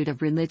attitude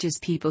of religious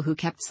people who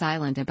kept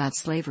silent about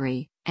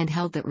slavery, and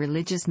held that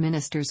religious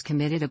ministers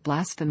committed a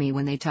blasphemy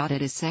when they taught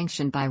it as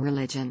sanctioned by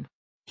religion.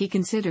 He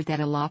considered that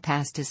a law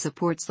passed to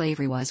support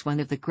slavery was one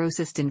of the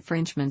grossest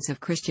infringements of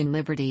Christian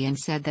liberty, and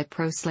said that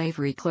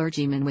pro-slavery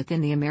clergymen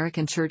within the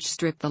American church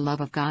strip the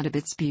love of God of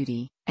its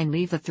beauty, and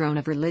leave the throne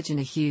of religion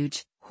a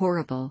huge,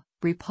 horrible,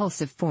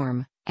 repulsive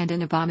form, and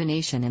an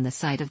abomination in the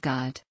sight of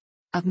God.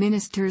 Of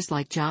ministers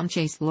like John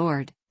Chase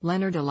Lord,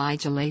 Leonard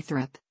Elijah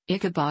Lathrop,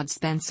 Ichabod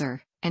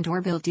Spencer, and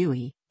Orville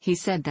Dewey, he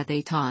said that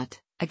they taught,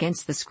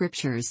 against the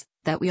Scriptures,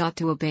 that we ought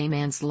to obey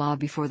man's law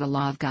before the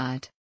law of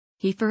God.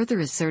 He further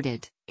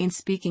asserted, in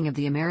speaking of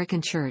the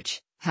American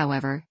Church,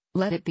 however,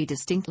 let it be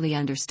distinctly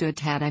understood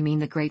that I mean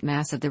the great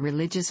mass of the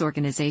religious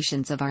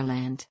organizations of our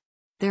land.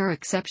 There are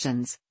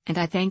exceptions, and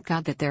I thank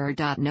God that there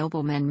are.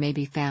 Noble men may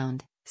be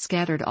found,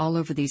 scattered all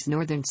over these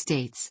northern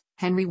states,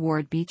 Henry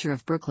Ward Beecher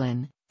of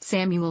Brooklyn,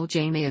 Samuel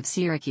J. May of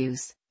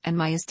Syracuse, and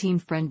my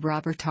esteemed friend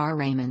Robert R.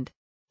 Raymond.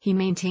 He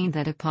maintained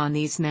that upon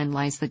these men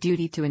lies the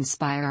duty to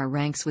inspire our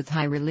ranks with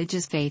high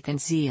religious faith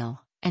and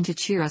zeal, and to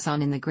cheer us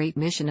on in the great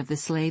mission of the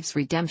slave's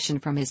redemption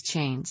from his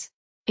chains.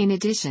 In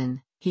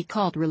addition, he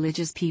called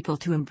religious people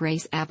to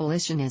embrace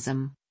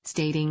abolitionism,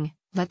 stating,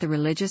 "Let the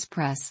religious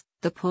press,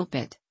 the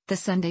pulpit, the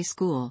Sunday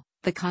school,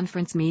 the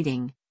conference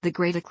meeting, the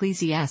great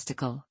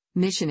ecclesiastical,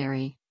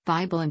 missionary,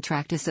 Bible and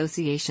tract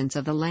associations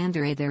of the land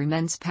array their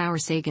immense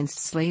powers against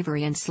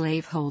slavery and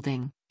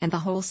slaveholding, and the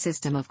whole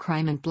system of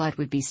crime and blood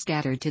would be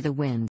scattered to the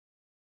winds."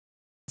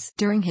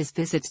 During his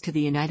visits to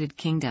the United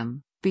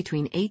Kingdom,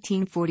 between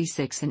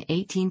 1846 and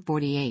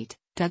 1848,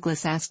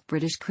 Douglass asked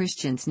British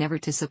Christians never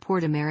to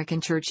support American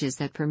churches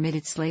that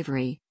permitted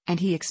slavery, and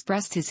he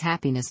expressed his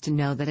happiness to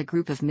know that a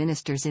group of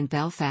ministers in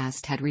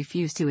Belfast had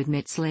refused to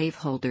admit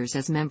slaveholders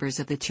as members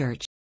of the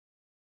church.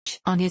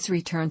 On his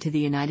return to the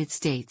United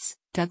States,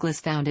 Douglass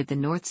founded the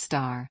North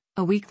Star,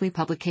 a weekly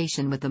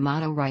publication with the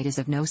motto "Right is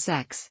of no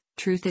sex,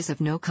 truth is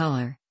of no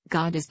color,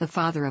 God is the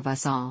Father of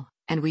us all,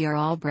 and we are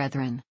all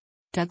brethren."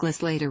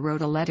 Douglass later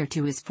wrote a letter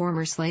to his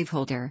former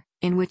slaveholder,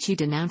 in which he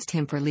denounced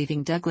him for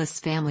leaving Douglass'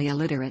 family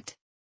illiterate.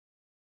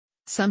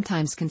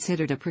 Sometimes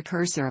considered a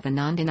precursor of a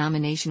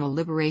non-denominational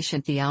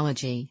liberation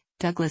theology,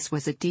 Douglass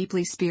was a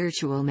deeply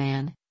spiritual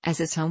man, as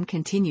his home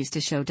continues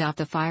to show.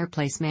 The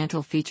fireplace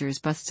mantel features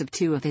busts of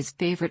two of his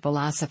favorite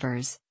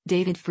philosophers,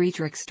 David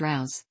Friedrich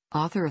Strauss,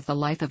 author of The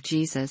Life of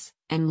Jesus,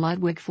 and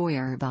Ludwig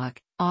Feuerbach,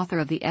 author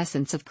of The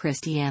Essence of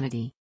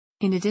Christianity.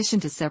 In addition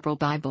to several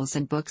Bibles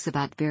and books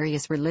about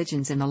various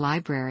religions in the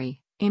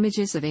library,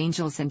 images of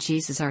angels and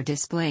Jesus are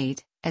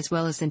displayed, as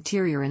well as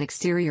interior and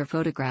exterior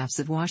photographs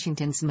of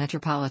Washington's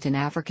Metropolitan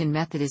African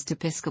Methodist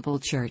Episcopal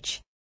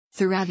Church.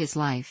 Throughout his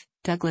life,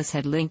 Douglass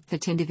had linked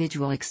that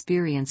individual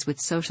experience with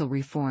social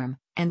reform,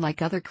 and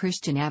like other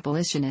Christian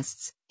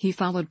abolitionists, he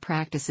followed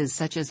practices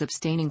such as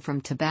abstaining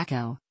from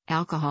tobacco,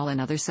 alcohol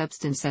and other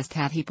substances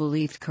that he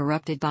believed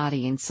corrupted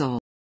body and soul.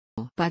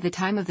 By the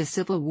time of the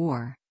Civil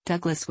War,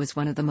 Douglass was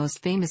one of the most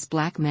famous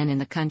black men in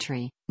the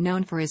country,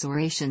 known for his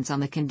orations on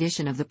the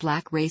condition of the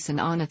black race and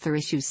on other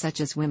issues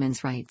such as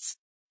women's rights.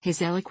 His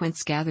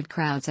eloquence gathered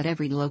crowds at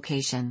every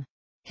location.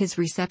 His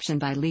reception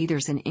by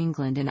leaders in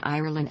England and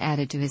Ireland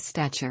added to his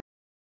stature.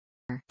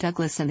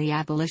 Douglass and the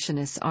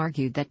abolitionists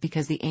argued that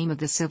because the aim of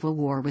the Civil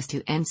War was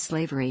to end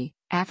slavery,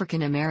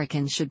 African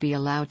Americans should be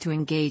allowed to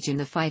engage in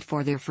the fight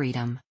for their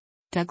freedom.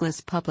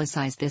 Douglass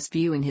publicized this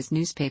view in his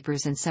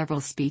newspapers and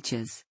several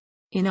speeches.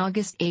 In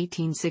August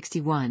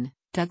 1861,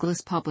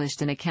 Douglass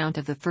published an account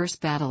of the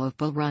First Battle of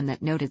Bull Run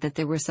that noted that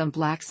there were some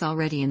blacks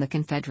already in the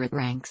Confederate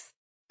ranks.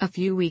 A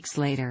few weeks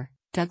later,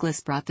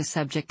 Douglass brought the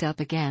subject up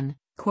again,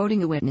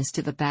 quoting a witness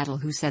to the battle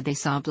who said they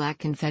saw black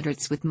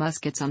Confederates with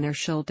muskets on their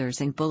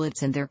shoulders and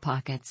bullets in their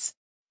pockets.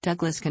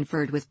 Douglass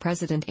conferred with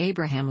President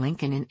Abraham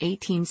Lincoln in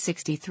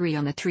 1863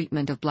 on the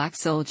treatment of black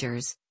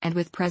soldiers, and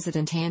with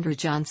President Andrew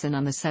Johnson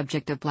on the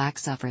subject of black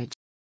suffrage.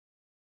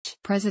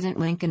 President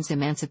Lincoln's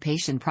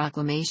Emancipation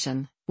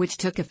Proclamation, which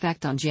took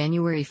effect on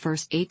January 1,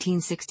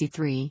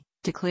 1863,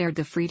 declared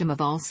the freedom of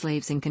all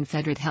slaves in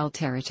Confederate-held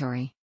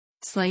territory.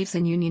 Slaves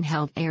in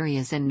Union-held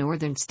areas and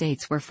northern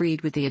states were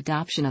freed with the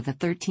adoption of the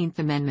 13th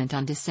Amendment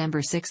on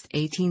December 6,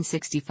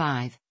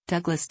 1865.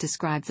 Douglass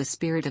described the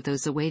spirit of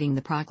those awaiting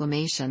the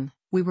proclamation.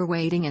 "We were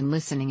waiting and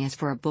listening as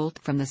for a bolt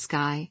from the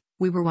sky,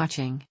 we were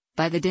watching,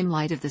 by the dim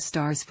light of the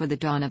stars for the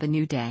dawn of a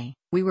new day,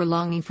 we were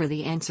longing for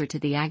the answer to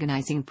the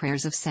agonizing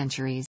prayers of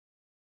centuries."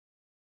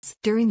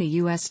 During the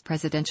U.S.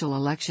 presidential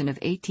election of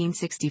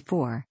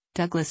 1864,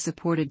 Douglass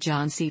supported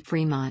John C.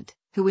 Fremont,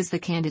 who was the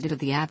candidate of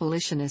the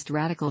abolitionist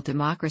Radical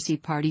Democracy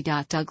Party.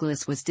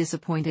 Douglass was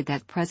disappointed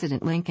that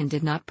President Lincoln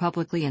did not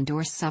publicly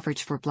endorse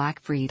suffrage for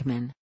black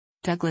freedmen.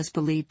 Douglass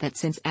believed that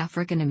since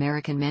African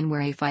American men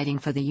were fighting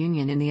for the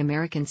Union in the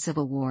American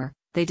Civil War,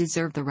 they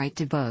deserved the right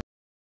to vote.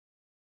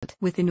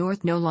 With the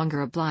North no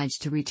longer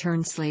obliged to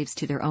return slaves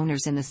to their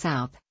owners in the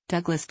South,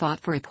 Douglass fought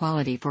for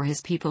equality for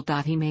his people.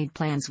 He made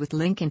plans with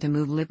Lincoln to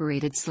move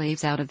liberated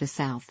slaves out of the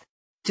South.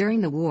 During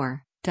the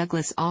war,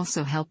 Douglass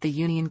also helped the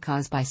Union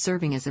cause by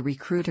serving as a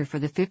recruiter for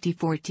the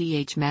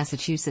 54th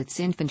Massachusetts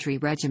Infantry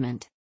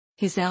Regiment.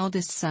 His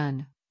eldest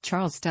son,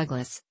 Charles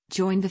Douglass,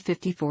 joined the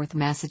 54th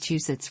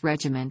Massachusetts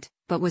Regiment,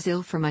 but was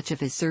ill for much of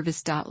his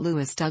service.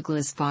 Lewis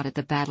Douglass fought at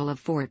the Battle of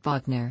Fort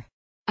Wagner.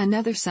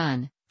 Another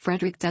son,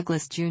 Frederick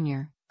Douglass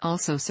Jr.,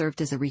 also served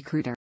as a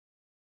recruiter.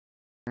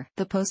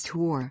 The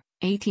post-war,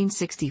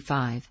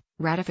 1865,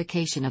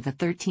 ratification of the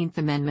 13th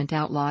Amendment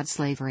outlawed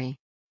slavery.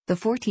 The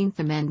 14th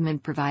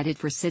Amendment provided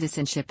for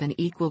citizenship and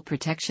equal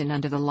protection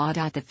under the law.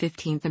 The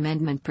 15th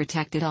Amendment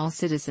protected all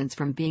citizens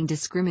from being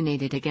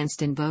discriminated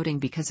against in voting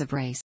because of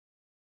race.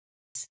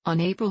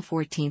 On April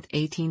 14,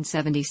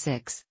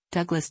 1876,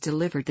 Douglass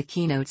delivered the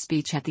keynote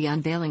speech at the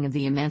unveiling of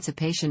the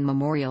Emancipation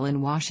Memorial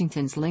in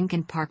Washington's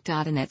Lincoln Park.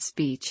 In that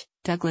speech,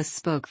 Douglass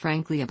spoke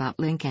frankly about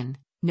Lincoln,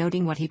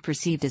 noting what he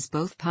perceived as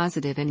both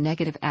positive and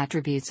negative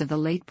attributes of the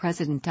late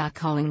president.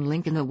 Calling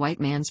Lincoln the white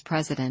man's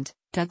president,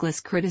 Douglass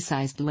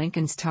criticized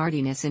Lincoln's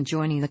tardiness in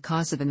joining the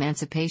cause of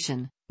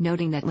emancipation,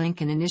 noting that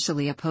Lincoln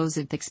initially opposed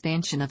the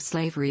expansion of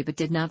slavery but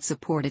did not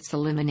support its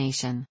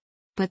elimination.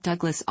 But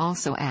Douglass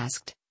also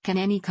asked, "Can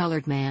any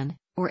colored man,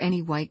 or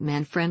any white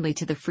man friendly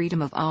to the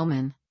freedom of all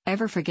men,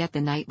 ever forget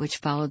the night which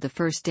followed the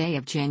first day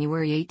of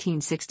January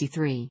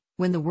 1863,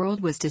 when the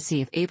world was to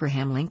see if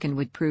Abraham Lincoln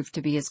would prove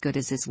to be as good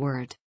as his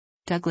word?"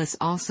 Douglass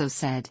also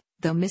said,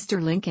 though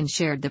Mr. Lincoln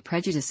shared the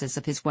prejudices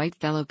of his white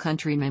fellow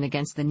countrymen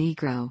against the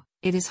Negro,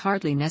 it is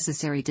hardly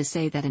necessary to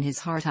say that in his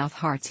heart of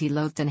hearts he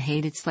loathed and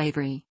hated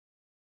slavery.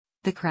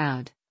 The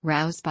crowd,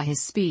 roused by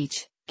his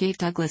speech, gave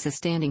Douglass a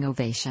standing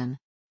ovation.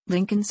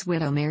 Lincoln's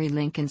widow Mary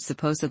Lincoln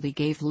supposedly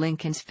gave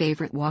Lincoln's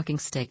favorite walking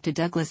stick to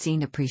Douglass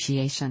in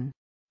appreciation.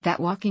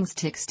 That walking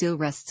stick still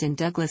rests in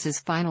Douglass's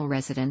final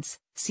residence,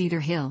 Cedar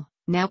Hill,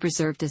 now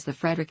preserved as the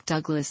Frederick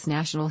Douglass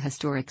National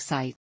Historic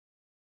Site.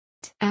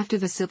 After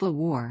the Civil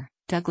War,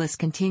 Douglass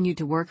continued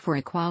to work for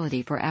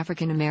equality for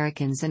African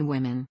Americans and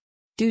women.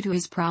 Due to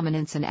his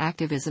prominence and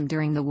activism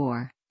during the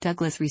war,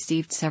 Douglass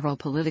received several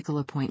political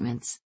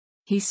appointments.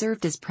 He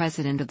served as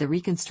president of the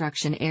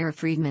Reconstruction-era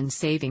Freedmen's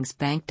Savings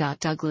Bank.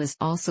 Douglass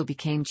also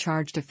became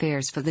chargé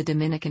d'affaires for the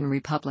Dominican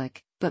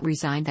Republic, but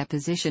resigned that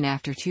position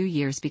after 2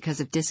 years because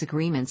of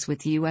disagreements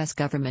with U.S.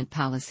 government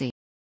policy.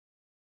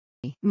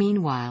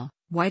 Meanwhile,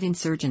 white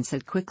insurgents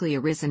had quickly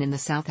arisen in the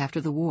South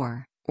after the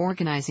war,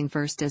 organizing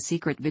first as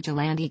secret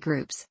vigilante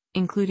groups,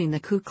 including the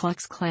Ku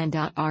Klux Klan.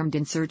 Armed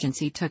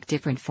insurgency took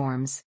different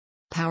forms.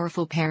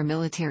 Powerful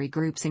paramilitary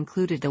groups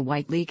included the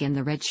White League and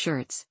the Red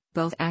Shirts,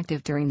 both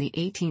active during the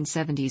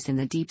 1870s in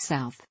the Deep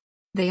South.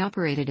 They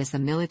operated as the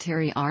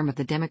military arm of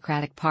the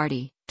Democratic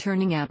Party,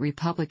 turning out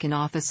Republican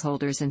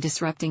officeholders and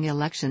disrupting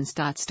elections.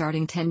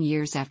 Starting 10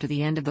 years after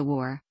the end of the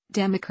war,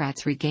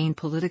 Democrats regained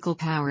political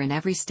power in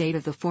every state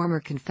of the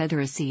former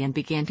Confederacy and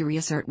began to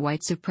reassert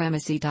white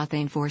supremacy. They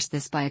enforced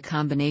this by a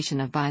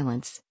combination of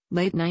violence,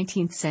 late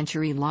 19th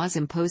century laws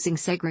imposing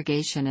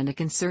segregation, and a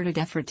concerted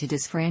effort to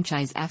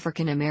disfranchise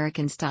African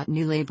Americans.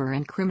 New labor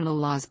and criminal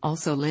laws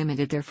also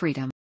limited their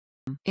freedom.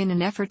 In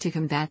an effort to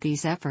combat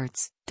these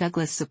efforts,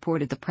 Douglass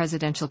supported the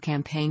presidential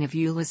campaign of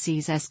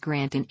Ulysses S.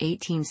 Grant in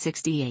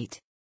 1868.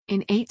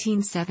 In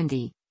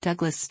 1870,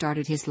 Douglass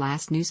started his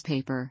last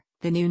newspaper,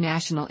 The New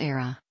National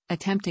Era,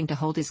 attempting to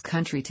hold his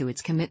country to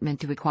its commitment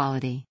to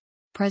equality.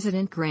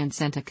 President Grant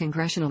sent a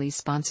congressionally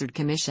sponsored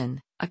commission,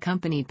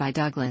 accompanied by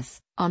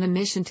Douglass, on a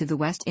mission to the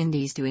West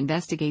Indies to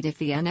investigate if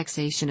the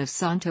annexation of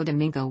Santo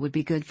Domingo would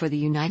be good for the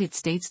United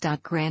States.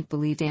 Grant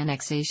believed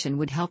annexation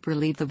would help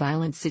relieve the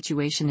violent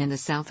situation in the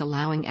South,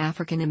 allowing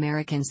African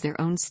Americans their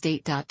own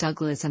state.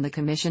 Douglass and the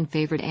commission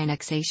favored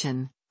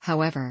annexation.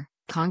 However,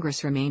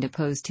 Congress remained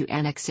opposed to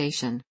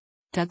annexation.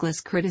 Douglass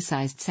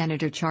criticized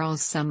Senator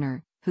Charles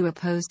Sumner, who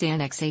opposed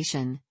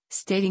annexation,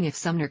 stating if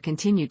Sumner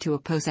continued to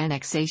oppose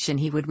annexation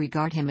he would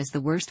regard him as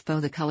the worst foe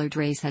the colored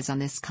race has on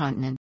this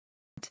continent.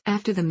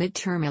 After the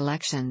midterm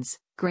elections,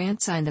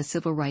 Grant signed the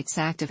Civil Rights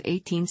Act of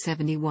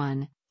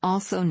 1871,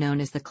 also known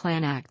as the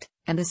Klan Act,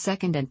 and the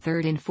Second and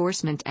Third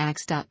Enforcement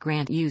Acts.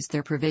 Grant used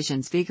their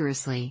provisions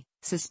vigorously,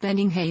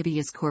 suspending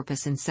habeas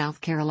corpus in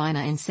South Carolina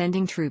and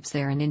sending troops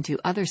there and into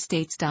other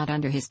states.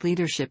 Under his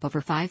leadership,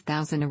 over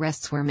 5,000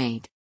 arrests were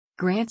made.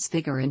 Grant's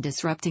vigor in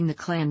disrupting the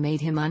Klan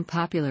made him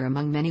unpopular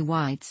among many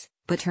whites,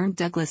 but earned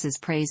Douglas's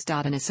praise.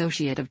 An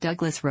associate of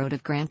Douglas wrote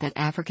of Grant that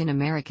African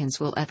Americans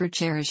will ever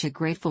cherish a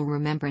grateful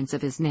remembrance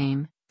of his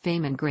name,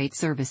 fame, and great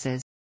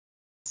services.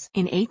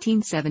 In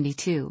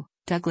 1872,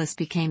 Douglas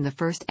became the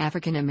first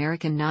African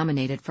American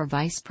nominated for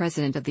Vice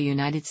President of the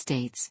United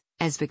States,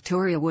 as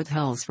Victoria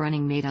Woodhull's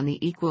running mate on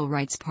the Equal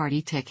Rights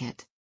Party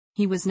ticket.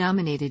 He was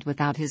nominated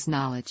without his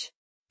knowledge.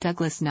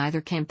 Douglas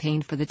neither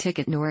campaigned for the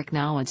ticket nor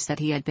acknowledged that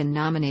he had been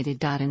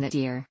nominated. In that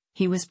year,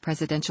 he was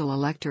presidential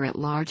elector at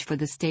large for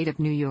the state of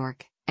New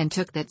York, and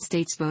took that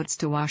state's votes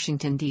to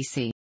Washington,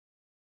 D.C.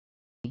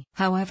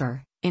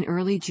 However, in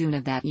early June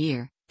of that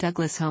year,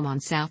 Douglas' home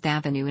on South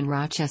Avenue in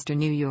Rochester,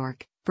 New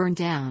York, burned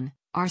down.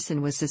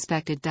 Arson was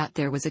suspected.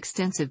 There was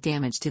extensive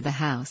damage to the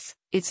house,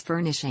 its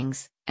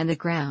furnishings, and the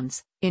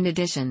grounds. In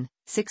addition,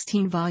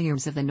 16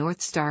 volumes of the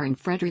North Star and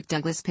Frederick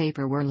Douglass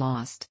paper were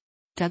lost.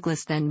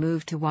 Douglass then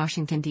moved to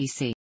Washington,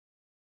 D.C.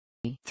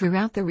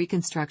 Throughout the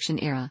Reconstruction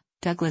era,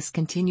 Douglass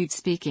continued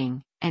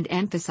speaking, and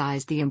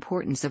emphasized the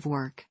importance of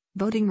work,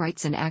 voting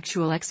rights, and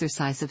actual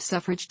exercise of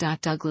suffrage.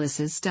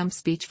 Douglas's stump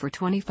speech for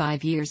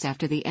 25 years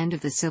after the end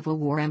of the Civil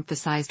War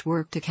emphasized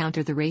work to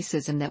counter the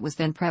racism that was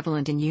then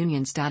prevalent in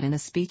unions. In a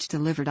speech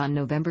delivered on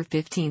November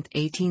 15,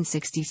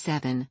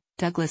 1867,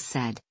 Douglass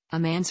said, "A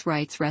man's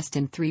rights rest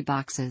in 3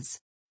 boxes: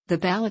 the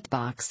ballot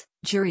box,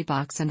 jury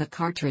box, and the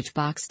cartridge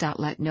box.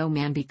 Let no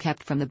man be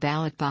kept from the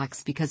ballot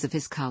box because of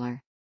his color.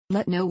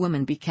 Let no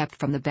woman be kept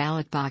from the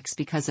ballot box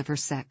because of her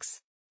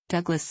sex."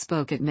 Douglass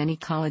spoke at many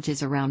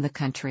colleges around the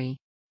country.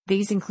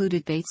 These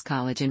included Bates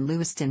College in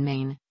Lewiston,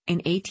 Maine,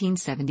 in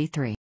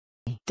 1873.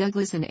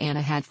 Douglass and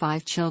Anna had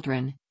 5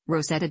 children: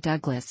 Rosetta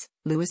Douglass,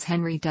 Lewis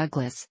Henry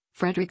Douglass,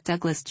 Frederick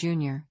Douglass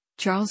Jr.,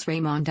 Charles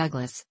Raymond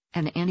Douglass,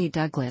 and Annie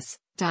Douglass,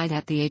 died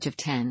at the age of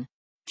 10.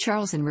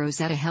 Charles and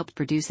Rosetta helped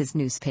produce his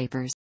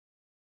newspapers.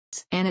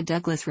 Anna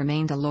Douglass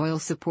remained a loyal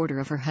supporter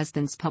of her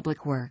husband's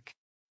public work.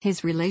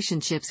 His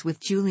relationships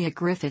with Julia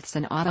Griffiths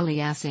and Ottilie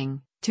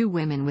Assing, 2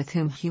 women with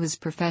whom he was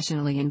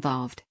professionally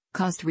involved,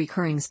 caused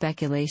recurring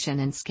speculation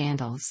and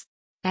scandals.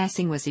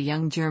 Assing was a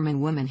young German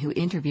woman who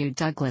interviewed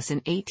Douglass in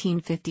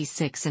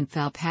 1856 and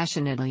fell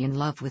passionately in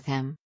love with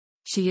him.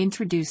 She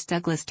introduced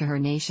Douglass to her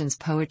nation's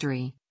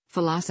poetry,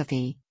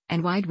 philosophy,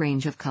 and wide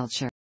range of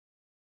culture.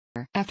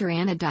 After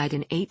Anna died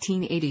in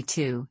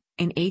 1882,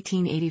 in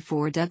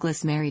 1884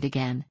 Douglass married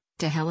again,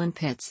 to Helen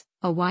Pitts,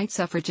 a white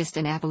suffragist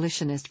and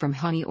abolitionist from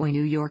Honeoye,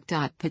 New York.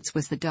 Pitts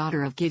was the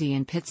daughter of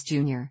Gideon Pitts,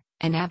 Jr.,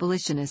 an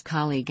abolitionist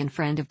colleague and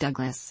friend of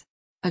Douglass.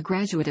 A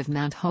graduate of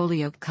Mount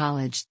Holyoke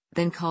College,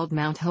 then called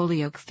Mount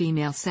Holyoke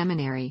Female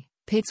Seminary,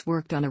 Pitts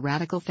worked on a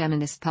radical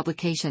feminist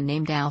publication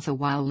named Alpha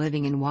while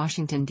living in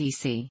Washington,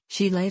 D.C.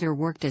 She later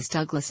worked as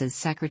Douglass's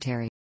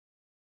secretary.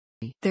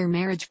 Their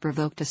marriage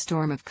provoked a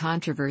storm of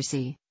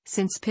controversy,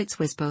 since Pitts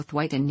was both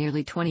white and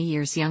nearly 20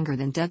 years younger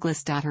than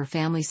Douglass. Her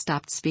family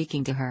stopped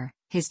speaking to her.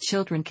 His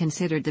children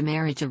considered the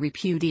marriage a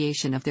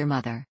repudiation of their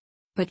mother.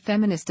 But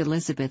feminist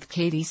Elizabeth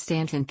Cady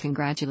Stanton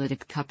congratulated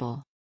the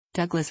couple.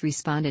 Douglass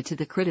responded to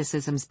the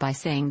criticisms by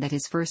saying that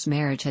his first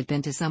marriage had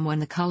been to someone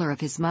the color of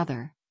his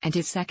mother, and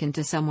his second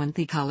to someone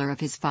the color of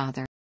his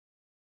father.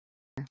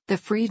 The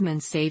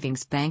Freedmen's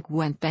Savings Bank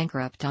went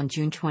bankrupt on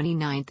June 29,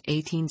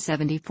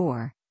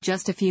 1874,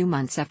 just a few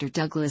months after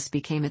Douglass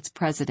became its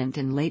president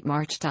in late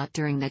March.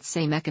 During that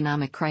same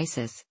economic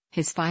crisis,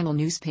 his final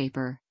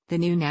newspaper, the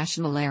New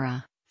National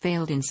Era,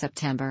 failed in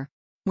September.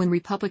 When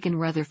Republican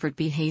Rutherford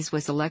B. Hayes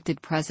was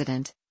elected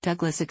president,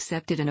 Douglass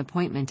accepted an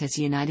appointment as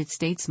United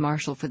States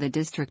Marshal for the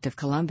District of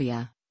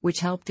Columbia,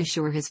 which helped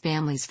assure his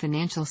family's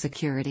financial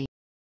security.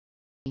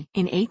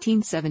 In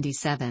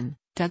 1877,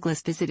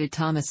 Douglass visited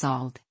Thomas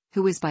Auld,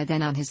 who was by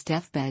then on his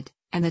deathbed,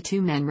 and the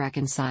 2 men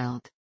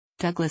reconciled.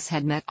 Douglass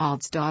had met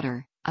Auld's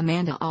daughter,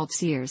 Amanda Auld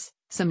Sears,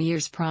 some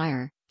years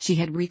prior. She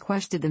had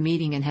requested the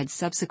meeting and had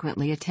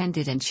subsequently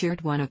attended and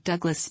cheered one of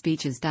Douglass'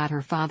 speeches.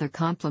 Her father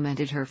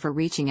complimented her for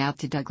reaching out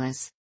to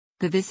Douglass.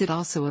 The visit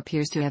also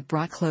appears to have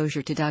brought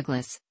closure to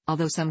Douglass,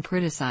 although some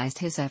criticized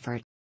his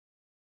effort.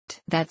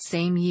 That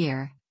same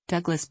year,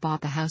 Douglass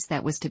bought the house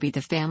that was to be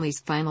the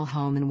family's final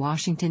home in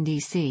Washington,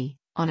 D.C.,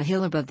 on a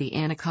hill above the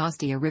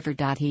Anacostia River.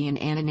 He and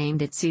Anna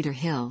named it Cedar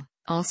Hill,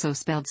 also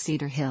spelled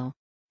Cedar Hill.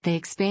 They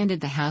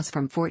expanded the house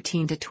from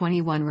 14 to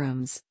 21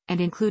 rooms,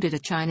 and included a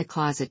china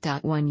closet.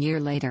 1 year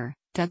later,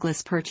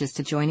 Douglass purchased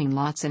adjoining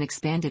lots and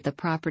expanded the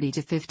property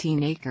to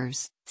 15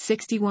 acres,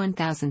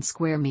 61,000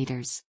 square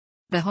meters.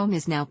 The home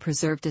is now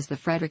preserved as the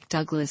Frederick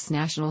Douglass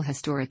National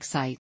Historic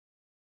Site.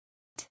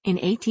 In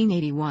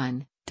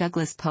 1881,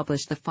 Douglass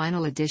published the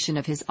final edition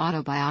of his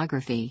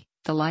autobiography,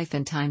 The Life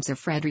and Times of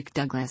Frederick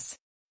Douglass.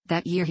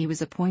 That year he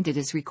was appointed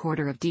as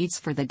Recorder of Deeds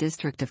for the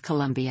District of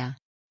Columbia.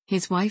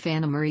 His wife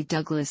Anna Marie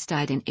Douglass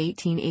died in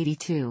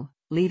 1882,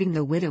 leaving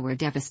the widower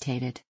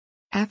devastated.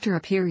 After a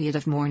period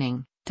of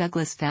mourning,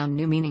 Douglass found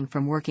new meaning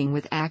from working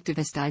with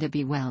activist Ida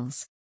B.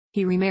 Wells.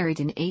 He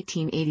remarried in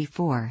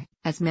 1884,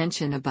 as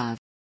mentioned above.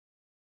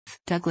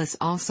 Douglass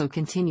also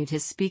continued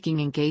his speaking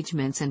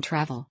engagements and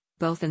travel,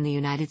 both in the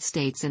United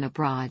States and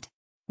abroad.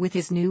 With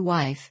his new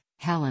wife,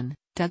 Helen,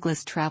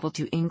 Douglass traveled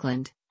to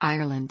England,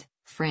 Ireland,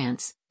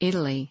 France,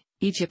 Italy,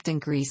 Egypt and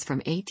Greece from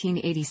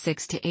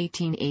 1886 to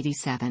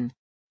 1887.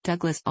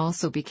 Douglass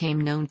also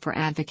became known for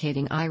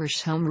advocating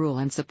Irish Home Rule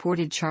and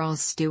supported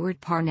Charles Stewart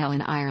Parnell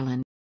in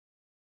Ireland.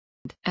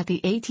 At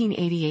the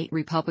 1888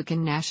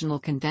 Republican National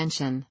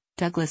Convention,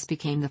 Douglass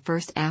became the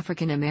first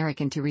African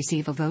American to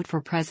receive a vote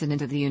for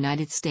President of the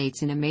United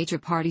States in a major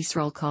party's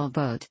roll call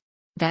vote.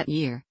 That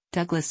year,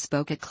 Douglass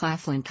spoke at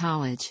Claflin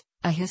College,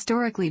 a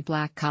historically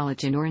black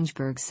college in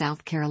Orangeburg,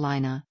 South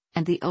Carolina,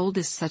 and the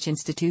oldest such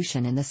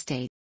institution in the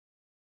state.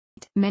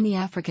 Many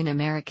African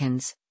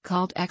Americans,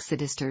 called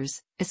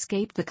exodusters,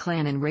 escaped the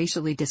Klan and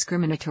racially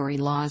discriminatory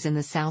laws in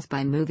the South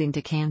by moving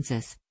to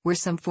Kansas, where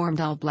some formed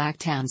all-black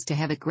towns to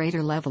have a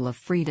greater level of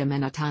freedom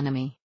and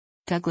autonomy.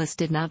 Douglass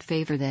did not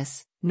favor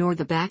this, nor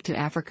the Back to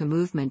Africa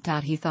movement.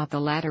 He thought the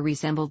latter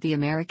resembled the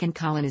American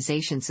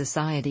Colonization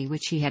Society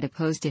which he had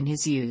opposed in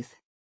his youth.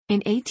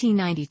 In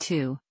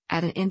 1892,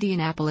 at an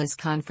Indianapolis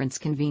conference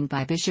convened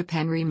by Bishop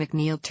Henry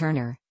McNeil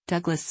Turner,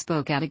 Douglass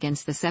spoke out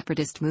against the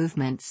separatist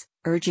movements,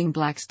 urging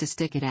blacks to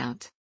stick it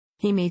out.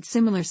 He made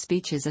similar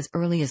speeches as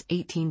early as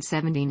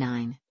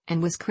 1879,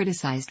 and was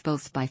criticized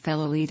both by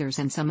fellow leaders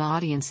and some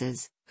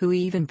audiences, who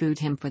even booed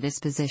him for this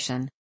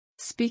position.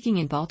 Speaking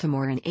in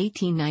Baltimore in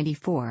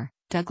 1894,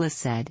 Douglass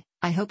said,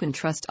 "I hope and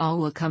trust all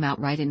will come out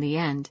right in the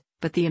end,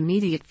 but the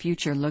immediate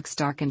future looks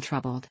dark and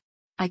troubled.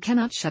 I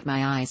cannot shut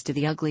my eyes to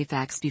the ugly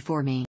facts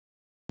before me."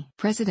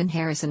 President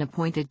Harrison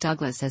appointed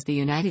Douglass as the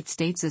United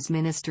States'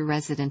 Minister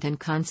Resident and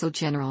Consul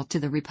General to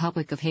the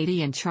Republic of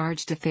Haiti and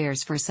charged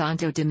affairs for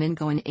Santo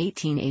Domingo in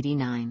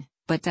 1889,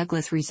 but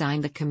Douglass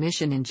resigned the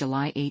commission in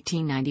July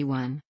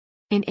 1891.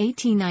 In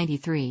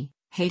 1893,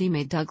 Haiti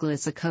made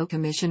Douglass a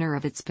co-commissioner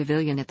of its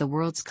pavilion at the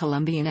World's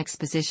Columbian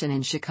Exposition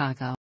in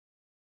Chicago.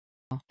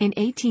 In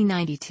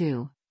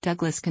 1892,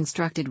 Douglass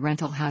constructed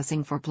rental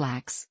housing for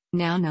blacks,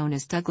 now known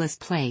as Douglass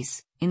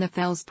Place, in the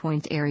Fells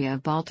Point area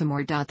of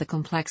Baltimore. The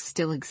complex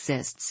still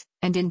exists,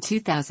 and in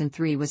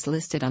 2003 was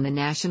listed on the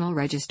National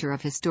Register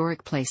of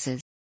Historic Places.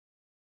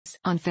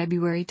 On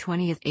February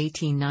 20,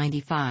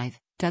 1895,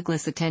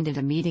 Douglass attended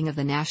a meeting of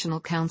the National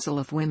Council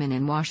of Women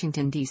in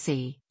Washington,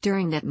 D.C.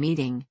 During that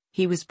meeting,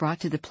 he was brought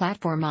to the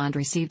platform and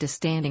received a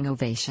standing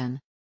ovation.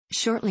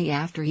 Shortly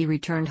after he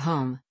returned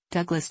home,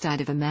 Douglass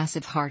died of a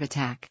massive heart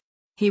attack.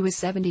 He was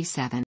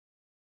 77.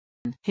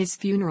 His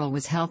funeral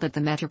was held at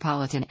the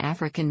Metropolitan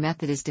African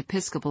Methodist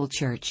Episcopal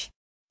Church.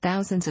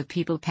 Thousands of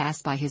people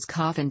passed by his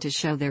coffin to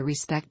show their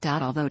respect.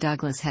 Although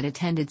Douglass had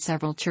attended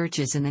several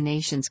churches in the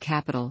nation's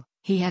capital,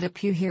 he had a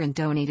pew here and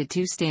donated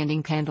 2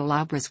 standing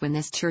candelabras when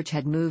this church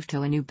had moved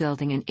to a new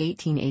building in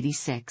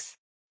 1886.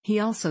 He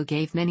also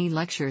gave many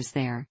lectures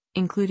there,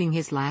 including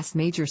his last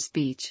major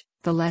speech,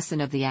 The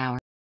Lesson of the Hour.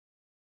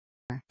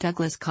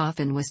 Douglass'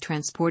 coffin was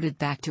transported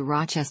back to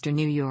Rochester,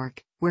 New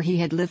York, where he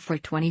had lived for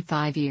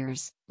 25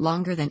 years,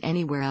 longer than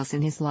anywhere else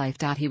in his life.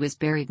 He was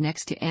buried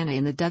next to Anna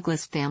in the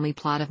Douglass family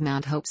plot of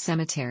Mount Hope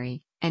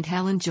Cemetery, and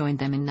Helen joined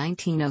them in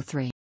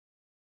 1903.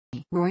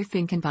 Roy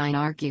Finkenbein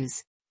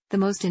argues, the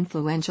most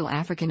influential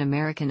African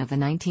American of the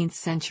 19th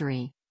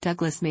century,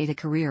 Douglass made a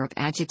career of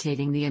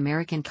agitating the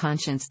American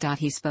conscience.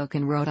 He spoke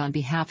and wrote on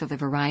behalf of a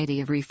variety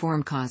of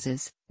reform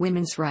causes: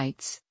 women's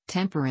rights,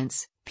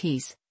 temperance,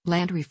 peace,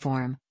 land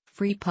reform,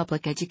 free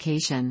public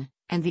education,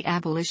 and the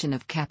abolition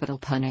of capital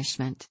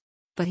punishment.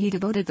 But he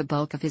devoted the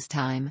bulk of his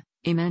time,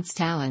 immense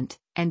talent,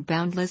 and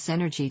boundless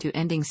energy to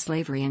ending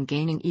slavery and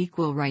gaining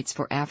equal rights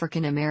for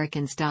African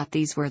Americans.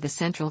 These were the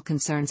central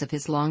concerns of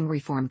his long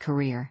reform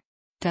career.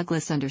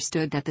 Douglass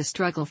understood that the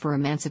struggle for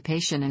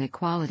emancipation and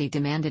equality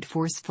demanded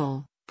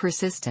forceful,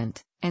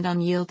 persistent, and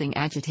unyielding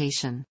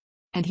agitation.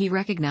 And he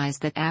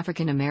recognized that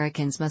African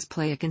Americans must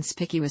play a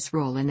conspicuous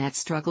role in that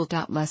struggle.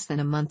 Less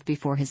than a month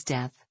before his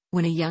death,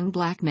 when a young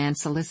black man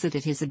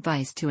solicited his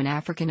advice to an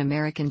African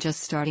American just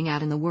starting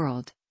out in the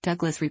world,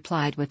 Douglass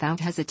replied without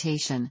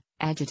hesitation,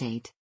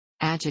 "Agitate.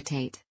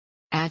 Agitate.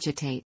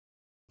 Agitate."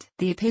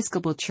 The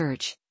Episcopal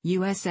Church,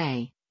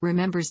 USA,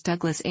 remembers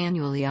Douglass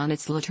annually on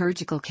its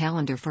liturgical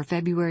calendar for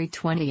February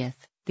 20,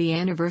 the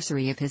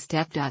anniversary of his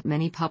death.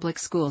 Many public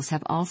schools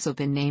have also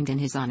been named in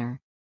his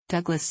honor.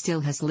 Douglass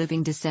still has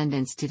living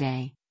descendants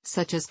today,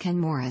 such as Ken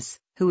Morris,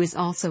 who is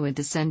also a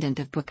descendant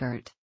of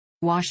Booker T.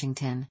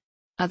 Washington.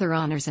 Other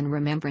honors and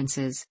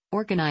remembrances,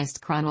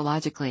 organized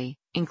chronologically,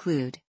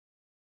 include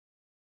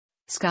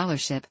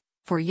scholarship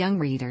for young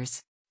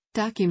readers,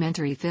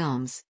 documentary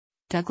films,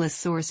 Douglass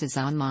sources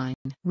online,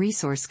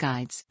 resource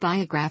guides,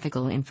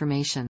 biographical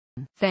information.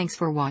 Thanks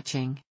for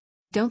watching.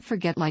 Don't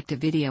forget like the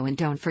video and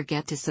don't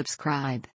forget to subscribe.